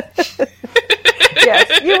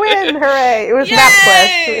 Yes, you win! Hooray! It was Yay! Map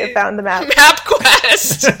Quest. We have found the map. Map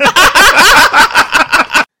Quest!